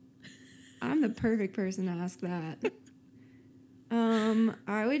 I'm the perfect person to ask that.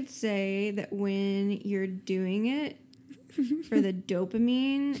 I would say that when you're doing it for the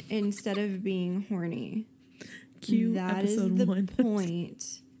dopamine instead of being horny, that is the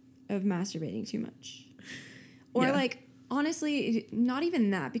point of masturbating too much. Or like, honestly, not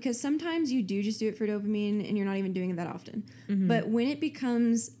even that, because sometimes you do just do it for dopamine and you're not even doing it that often. Mm-hmm. But when it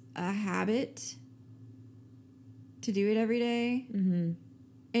becomes a habit to do it every day, mm-hmm.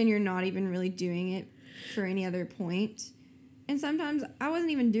 and you're not even really doing it for any other point. And sometimes I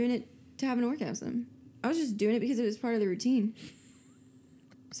wasn't even doing it to have an orgasm. I was just doing it because it was part of the routine.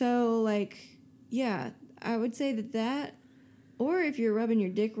 So, like, yeah, I would say that, or if you're rubbing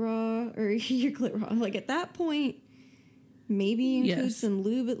your dick raw or your clit raw, like at that point, maybe include some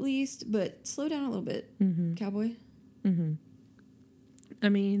lube at least, but slow down a little bit, mm-hmm. cowboy. Mm-hmm. I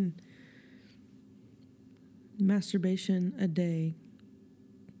mean, masturbation a day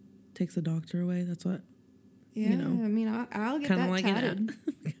takes the doctor away. That's what. Yeah, I mean, I'll get that like tatted.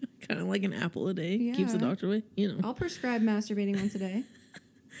 Kind of like an apple a day keeps the doctor away. I'll prescribe masturbating once a day.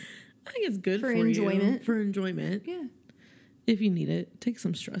 I think it's good for enjoyment. For enjoyment. Yeah. If you need it, take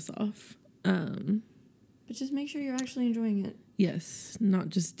some stress off. But just make sure you're actually enjoying it. Yes, not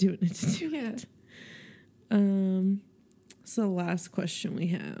just doing it to do it. So last question we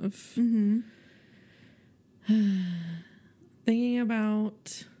have. Mm-hmm. Thinking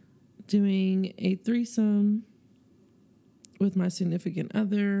about doing a threesome with my significant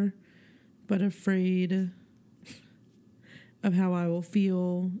other, but afraid of how I will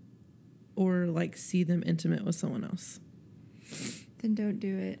feel or like see them intimate with someone else. Then don't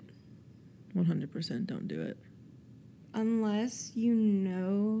do it. 100% don't do it. Unless you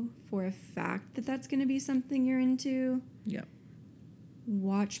know for a fact that that's going to be something you're into. Yep.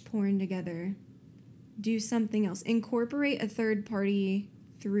 Watch porn together. Do something else. Incorporate a third party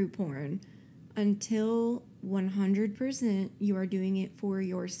through porn until 100% you are doing it for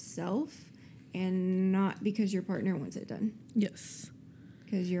yourself and not because your partner wants it done. Yes.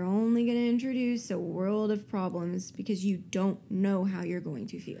 Because you're only going to introduce a world of problems because you don't know how you're going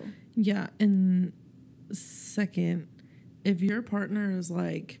to feel. Yeah, and second, if your partner is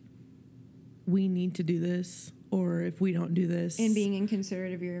like, we need to do this, or if we don't do this... And being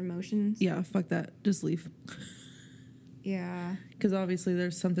inconsiderate of your emotions. Yeah, fuck that. Just leave. Yeah. Because obviously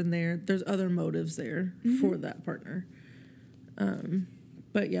there's something there. There's other motives there for that partner.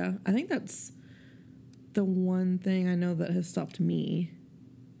 But yeah, I think that's the one thing I know that has stopped me.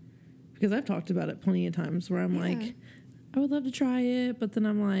 Because I've talked about it plenty of times where I'm like, I would love to try it, but then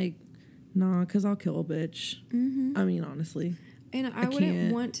I'm like, nah, because I'll kill a bitch. Mm-hmm. I mean, honestly. And I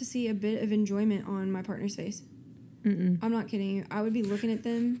wouldn't want to see a bit of enjoyment on my partner's face. Mm-mm. I'm not kidding you. I would be looking at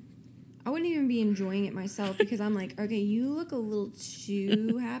them. I wouldn't even be enjoying it myself because I'm like, okay, you look a little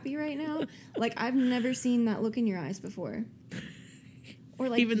too happy right now. Like, I've never seen that look in your eyes before. Or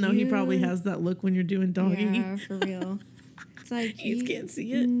like, even though he probably has that look when you're doing doggy. Yeah, for real. It's like, you can't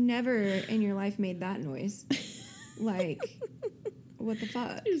see it. Never in your life made that noise. Like, what the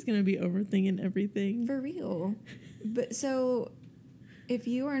fuck? You're just going to be overthinking everything. For real. But so, if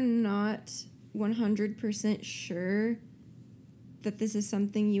you are not 100% sure that this is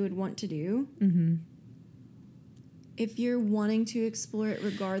something you would want to do, if you're wanting to explore it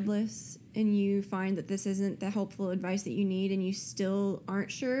regardless and you find that this isn't the helpful advice that you need and you still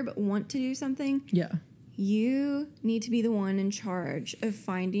aren't sure but want to do something, you need to be the one in charge of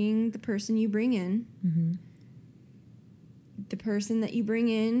finding the person you bring in. The person that you bring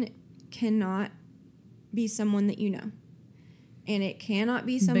in cannot be someone that you know. And it cannot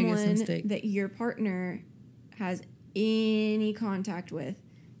be someone that your partner has any contact with.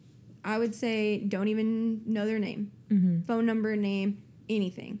 I would say don't even know their name, phone number, name,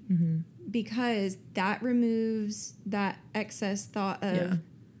 anything. Because that removes that excess thought of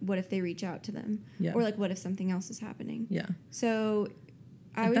what if they reach out to them? Or like what if something else is happening? So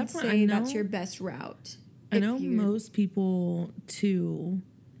I would say that's your best route. I know most people too,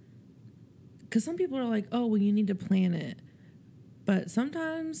 because some people are like, oh, well, you need to plan it. But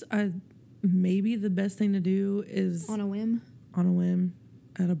sometimes maybe the best thing to do is... On a whim,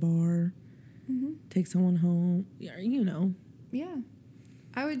 at a bar, take someone home, you know. Yeah.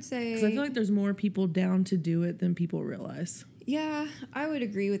 I would say... Because I feel like there's more people down to do it than people realize. Yeah, I would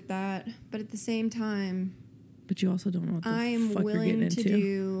agree with that. But at the same time... But you also don't know what the fuck you're getting into. I am willing to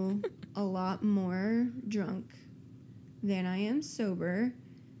do a lot more drunk than I am sober.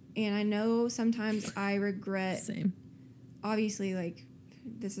 And I know sometimes I regret... Same. Obviously, like,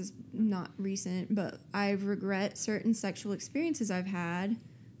 this is not recent, but I regret certain sexual experiences I've had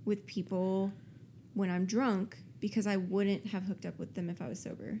with people when I'm drunk because I wouldn't have hooked up with them if I was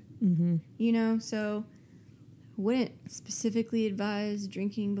sober. Mm-hmm. You know, so wouldn't specifically advise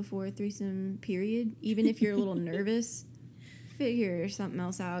drinking before a threesome, period. Even if you're a little nervous, figure something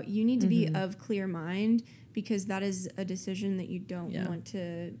else out. You need to be of clear mind because that is a decision that you don't want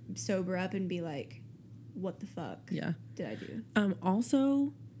to sober up and be like, what the fuck did I do?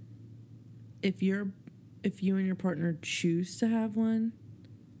 Also, if you and your partner choose to have one,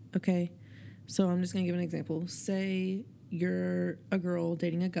 okay, so I'm just going to give an example. Say you're a girl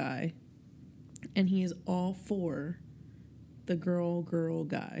dating a guy, and he is all for the girl,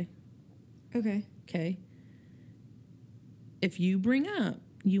 guy. Okay. Okay. If you bring up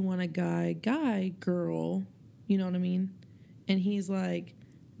you want a guy, girl, you know what I mean? And he's like,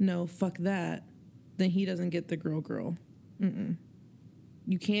 no, fuck that. Then he doesn't get the girl. Mm-mm.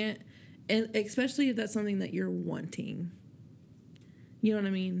 You can't, and especially if that's something that you're wanting. You know what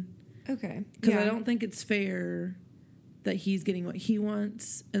I mean? Okay. Because I don't think it's fair that he's getting what he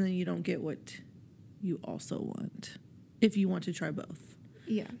wants and then you don't get what you also want. If you want to try both.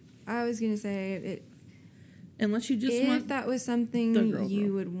 Yeah. I was going to say it. Unless you just if that was something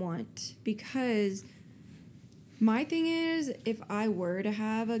you would want. Because my thing is, if I were to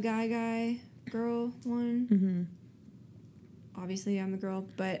have a guy, girl one, obviously I'm the girl,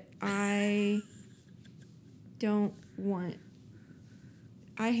 but I don't want...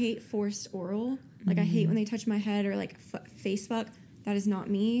 I hate forced oral. Like, I hate when they touch my head or, like, face fuck. That is not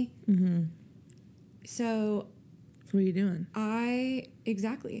me. So what are you doing?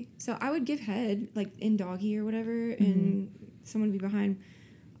 Exactly. So I would give head, like, in doggy or whatever, and someone would be behind.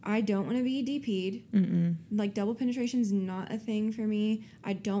 I don't want to be DP'd. Like, double penetration is not a thing for me.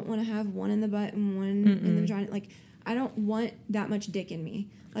 I don't want to have one in the butt and one in the vagina. Like, I don't want that much dick in me.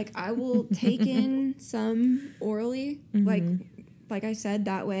 Like, I will take in some orally, like I said,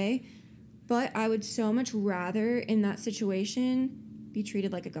 that way. But I would so much rather, in that situation, be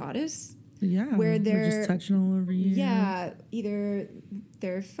treated like a goddess. Yeah. Where they're just touching all over you. Yeah. Either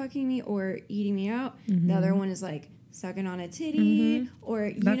they're fucking me or eating me out. The other one is, like, sucking on a titty or,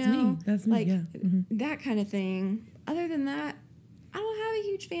 you know. That's me, like, yeah. that kind of thing. Other than that, I don't have a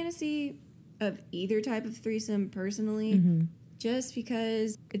huge fantasy of either type of threesome personally. Just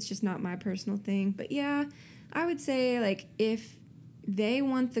because it's just not my personal thing. But, yeah, I would say, like, if they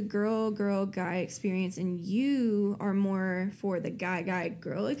want the girl, guy experience and you are more for the guy,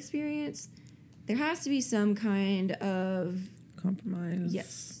 girl experience, there has to be some kind of compromise.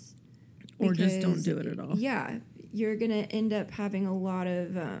 Yes. Or just don't do it at all. Yeah. You're going to end up having a lot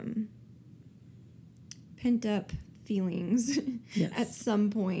of pent up feelings at some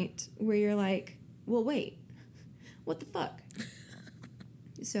point where you're like, well, wait, what the fuck?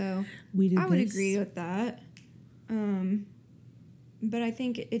 So I would agree with that. But I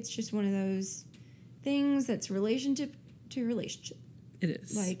think it's just one of those things that's relationship to relationship. It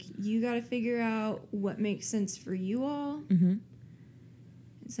is. Like, you got to figure out what makes sense for you all. And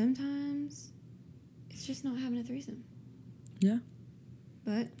sometimes it's just not having a threesome. Yeah.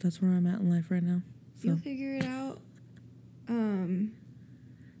 But that's where I'm at in life right now. So. You'll figure it out.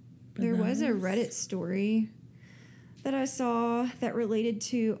 There was a Reddit story that I saw that related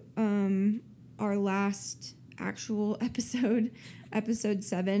to our last actual episode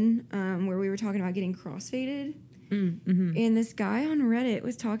 7, where we were talking about getting crossfaded. And this guy on Reddit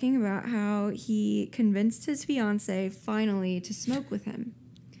was talking about how he convinced his fiance finally to smoke with him.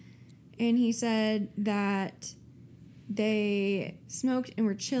 And he said that they smoked and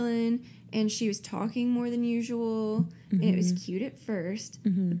were chilling, and she was talking more than usual, and it was cute at first,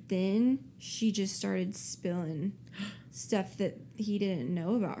 but then she just started spilling stuff that he didn't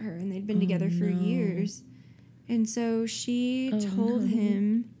know about her, and they'd been together for years. And so she told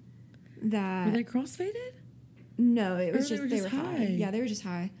him that... Were they crossfaded? No, it was just... They were high. Yeah, they were just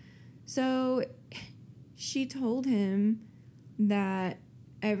high. So she told him that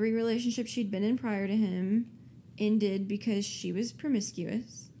every relationship she'd been in prior to him ended because she was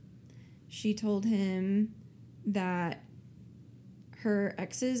promiscuous. She told him that her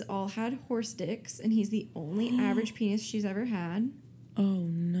exes all had horse dicks, and he's the only average penis she's ever had. Oh,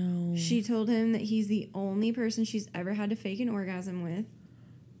 no. She told him that he's the only person she's ever had to fake an orgasm with.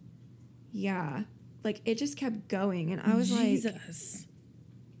 Yeah. Like, it just kept going. And I was Jesus.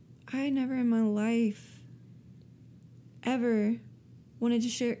 I never in my life ever wanted to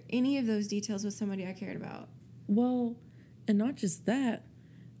share any of those details with somebody I cared about. Well, and not just that.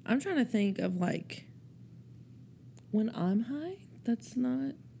 I'm trying to think of, like, when I'm high, that's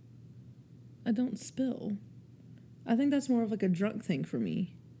not... I don't spill. I think that's more of like a drunk thing for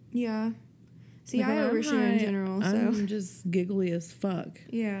me. Yeah. See, Like, I when I'm overshare in high, general, so. I'm just giggly as fuck.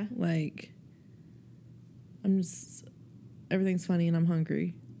 Yeah. Like, everything's funny and I'm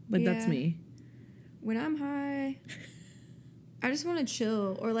hungry. Like, that's Yeah. me. When I'm high, I just want to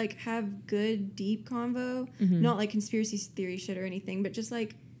chill or, like, have good, deep convo. Mm-hmm. Not, like, conspiracy theory shit or anything, but just,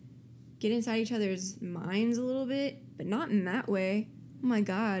 like, get inside each other's minds a little bit, but not in that way. Oh, my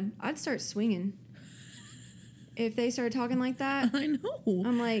God. I'd start swinging. If they started talking like that, I know.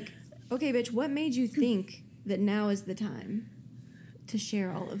 I'm like, okay, bitch, what made you think that now is the time to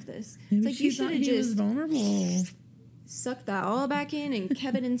share all of this? Maybe it's like she you should thought have he was just vulnerable. sucked that all back in and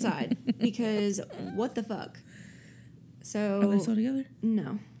kept it inside because what the fuck? So Are they still together?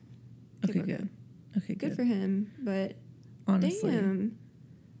 no. Okay, good. Okay, Good for him, but honestly, damn,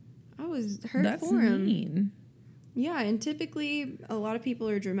 I was hurt that's for him. mean. Yeah, and typically a lot of people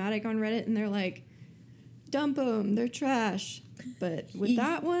are dramatic on Reddit and they're like, dump them, they're trash. But with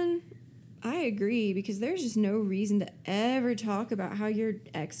that one, I agree because there's just no reason to ever talk about how your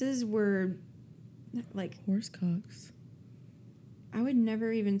exes were like horse cocks. I would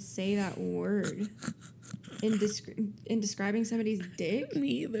never even say that word in describing somebody's dick. Me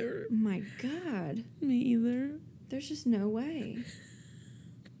either. Oh my God. Me either. There's just no way.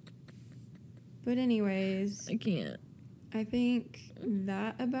 But anyways, I can't. I think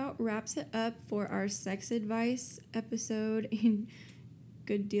that about wraps it up for our sex advice episode and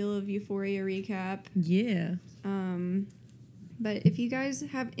good deal of Euphoria recap. Yeah. But if you guys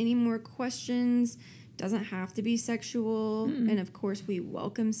have any more questions, doesn't have to be sexual, and of course we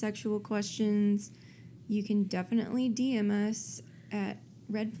welcome sexual questions, you can definitely DM us at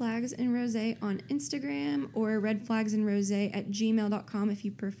Red Flags and Rose on Instagram or redflagsandrose@gmail.com if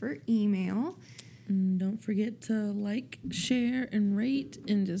you prefer email. And don't forget to like, share, and rate,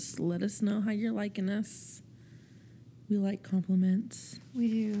 and just let us know how you're liking us. We like compliments. We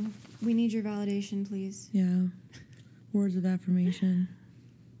do. We need your validation, please. Yeah. Words of affirmation.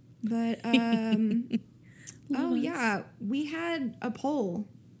 But, yeah, we had a poll.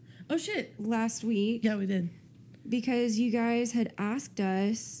 Oh, shit. Last week. Yeah, we did. Because you guys had asked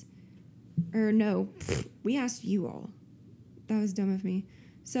us, or no, we asked you all. That was dumb of me.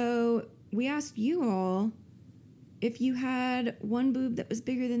 So we asked you all if you had one boob that was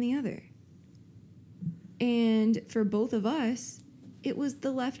bigger than the other. And for both of us, it was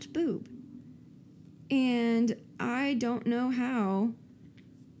the left boob. And I don't know how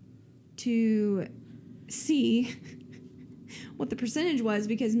to see what the percentage was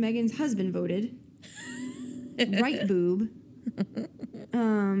because Megan's husband voted right boob.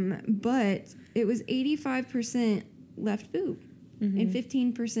 But it was 85% left boob and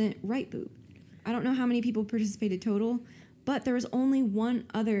 15% right boob. I don't know how many people participated total, but there was only one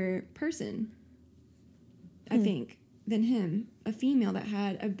other person, I think, than him, a female that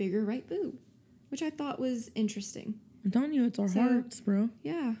had a bigger right boob, which I thought was interesting. I'm telling you, it's our hearts, bro.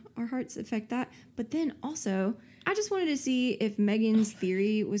 Yeah, our hearts affect that. But then also, I just wanted to see if Megan's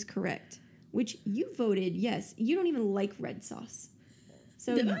theory was correct, which you voted yes. You don't even like red sauce.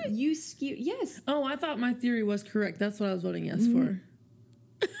 So Did I? you skew. Yes. Oh, I thought my theory was correct. That's what I was voting yes for.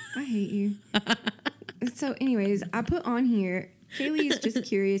 I hate you. So anyways, I put on here, Kayli is just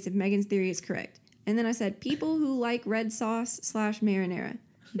curious if Megan's theory is correct. And then I said, people who like red sauce / marinara,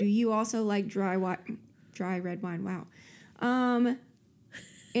 do you also like dry red wine? Wow.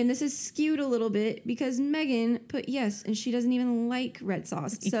 And this is skewed a little bit because Megan put yes, and she doesn't even like red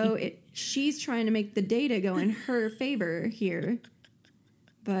sauce. So she's trying to make the data go in her favor here.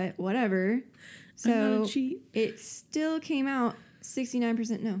 But whatever. So I'm not a cheat. It still came out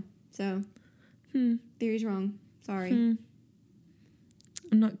 69% no. So theory's wrong. Sorry.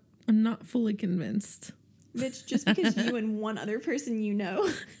 I'm not fully convinced. Bitch, just because you and one other person you know,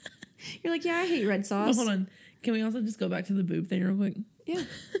 you're like, yeah, I hate red sauce. Well, hold on. Can we also just go back to the boob thing real quick? Yeah.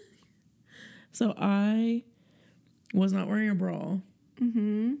 So I was not wearing a bra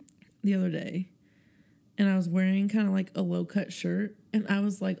the other day. And I was wearing kind of like a low-cut shirt. And I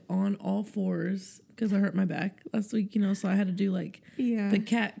was like on all fours because I hurt my back last week, so I had to do like the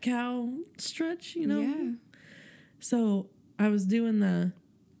cat-cow stretch, Yeah. So I was doing the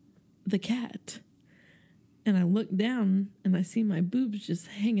cat. And I look down and I see my boobs just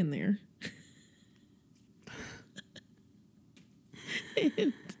hanging there.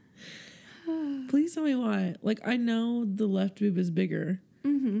 Please tell me why. Like, I know the left boob is bigger.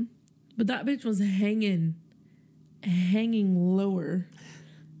 But that bitch was hanging lower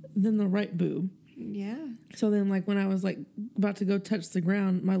than the right boob. Yeah. So then, like, when I was, like, about to go touch the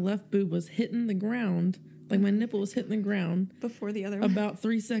ground, my left boob was hitting the ground. Like, my nipple was hitting the ground. Before the other one. About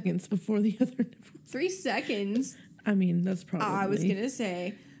 3 seconds before the other nipple. 3 seconds? I mean, that's probably. I was going to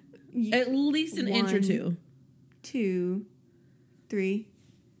say. At least an inch or two. 1, 2, 3.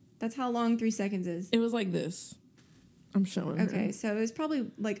 That's how long 3 seconds is. It was like this. I'm showing her. Okay, so it was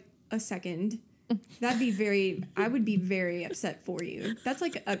probably like a second. I would be very upset for you. That's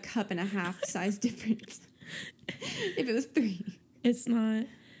like a cup and a half size difference. If it was 3. It's not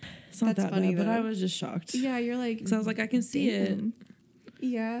that funny, bad, but I was just shocked. Yeah, you're like... Because I was like, I can see it.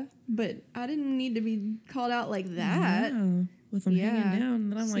 Yeah, but I didn't need to be called out like that. Yeah, with them hanging down.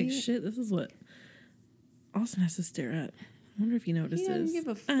 And then I'm like, See? shit, this is what Austin has to stare at. I wonder if he notices. He doesn't give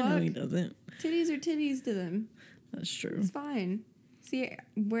a fuck. I know he doesn't. Titties are titties to them. That's true. It's fine. See,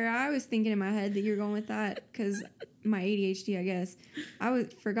 where I was thinking in my head that you were going with that, because my ADHD, I guess,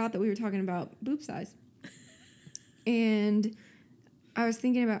 forgot that we were talking about boob size. And I was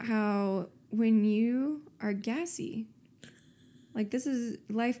thinking about how when you are gassy, like this is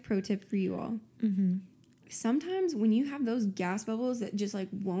life pro tip for you all. Mm-hmm. Sometimes when you have those gas bubbles that just like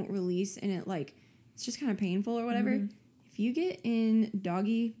won't release and it like, it's just kind of painful or whatever. Mm-hmm. If you get in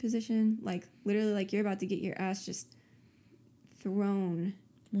doggy position, like literally like you're about to get your ass just thrown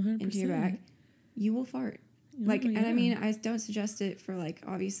 100%. into your back, you will fart. Like, and I mean, I don't suggest it for like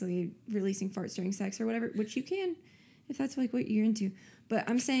obviously releasing farts during sex or whatever, which you can if that's like what you're into. But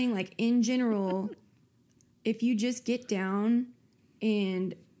I'm saying like in general, if you just get down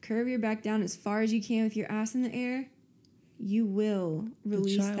and curve your back down as far as you can with your ass in the air, you will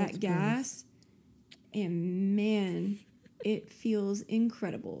release that gas. And man, it feels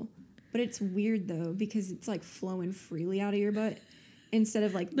incredible. But it's weird though, because it's like flowing freely out of your butt instead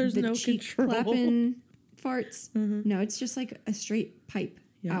of like there's the no cheek control. clapping farts. Mm-hmm. No, it's just like a straight pipe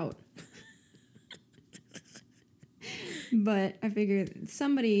out. But I figured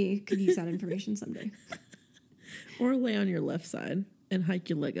somebody could use that information someday. Or lay on your left side and hike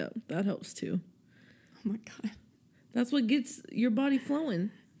your leg up. That helps too. Oh my God. That's what gets your body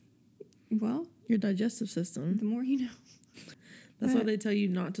flowing. Well, your digestive system. The more you know. That's why they tell you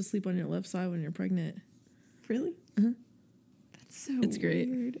not to sleep on your left side when you're pregnant. Really? Uh-huh. That's so It's great.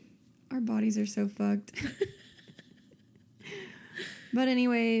 weird. Our bodies are so fucked. But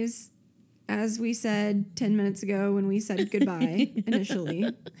anyways, as we said 10 minutes ago when we said goodbye initially,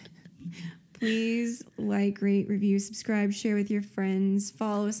 please like, rate, review, subscribe, share with your friends,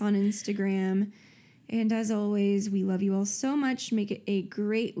 follow us on Instagram. And as always, we love you all so much. Make it a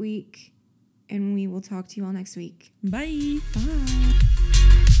great week. And we will talk to you all next week. Bye. Bye.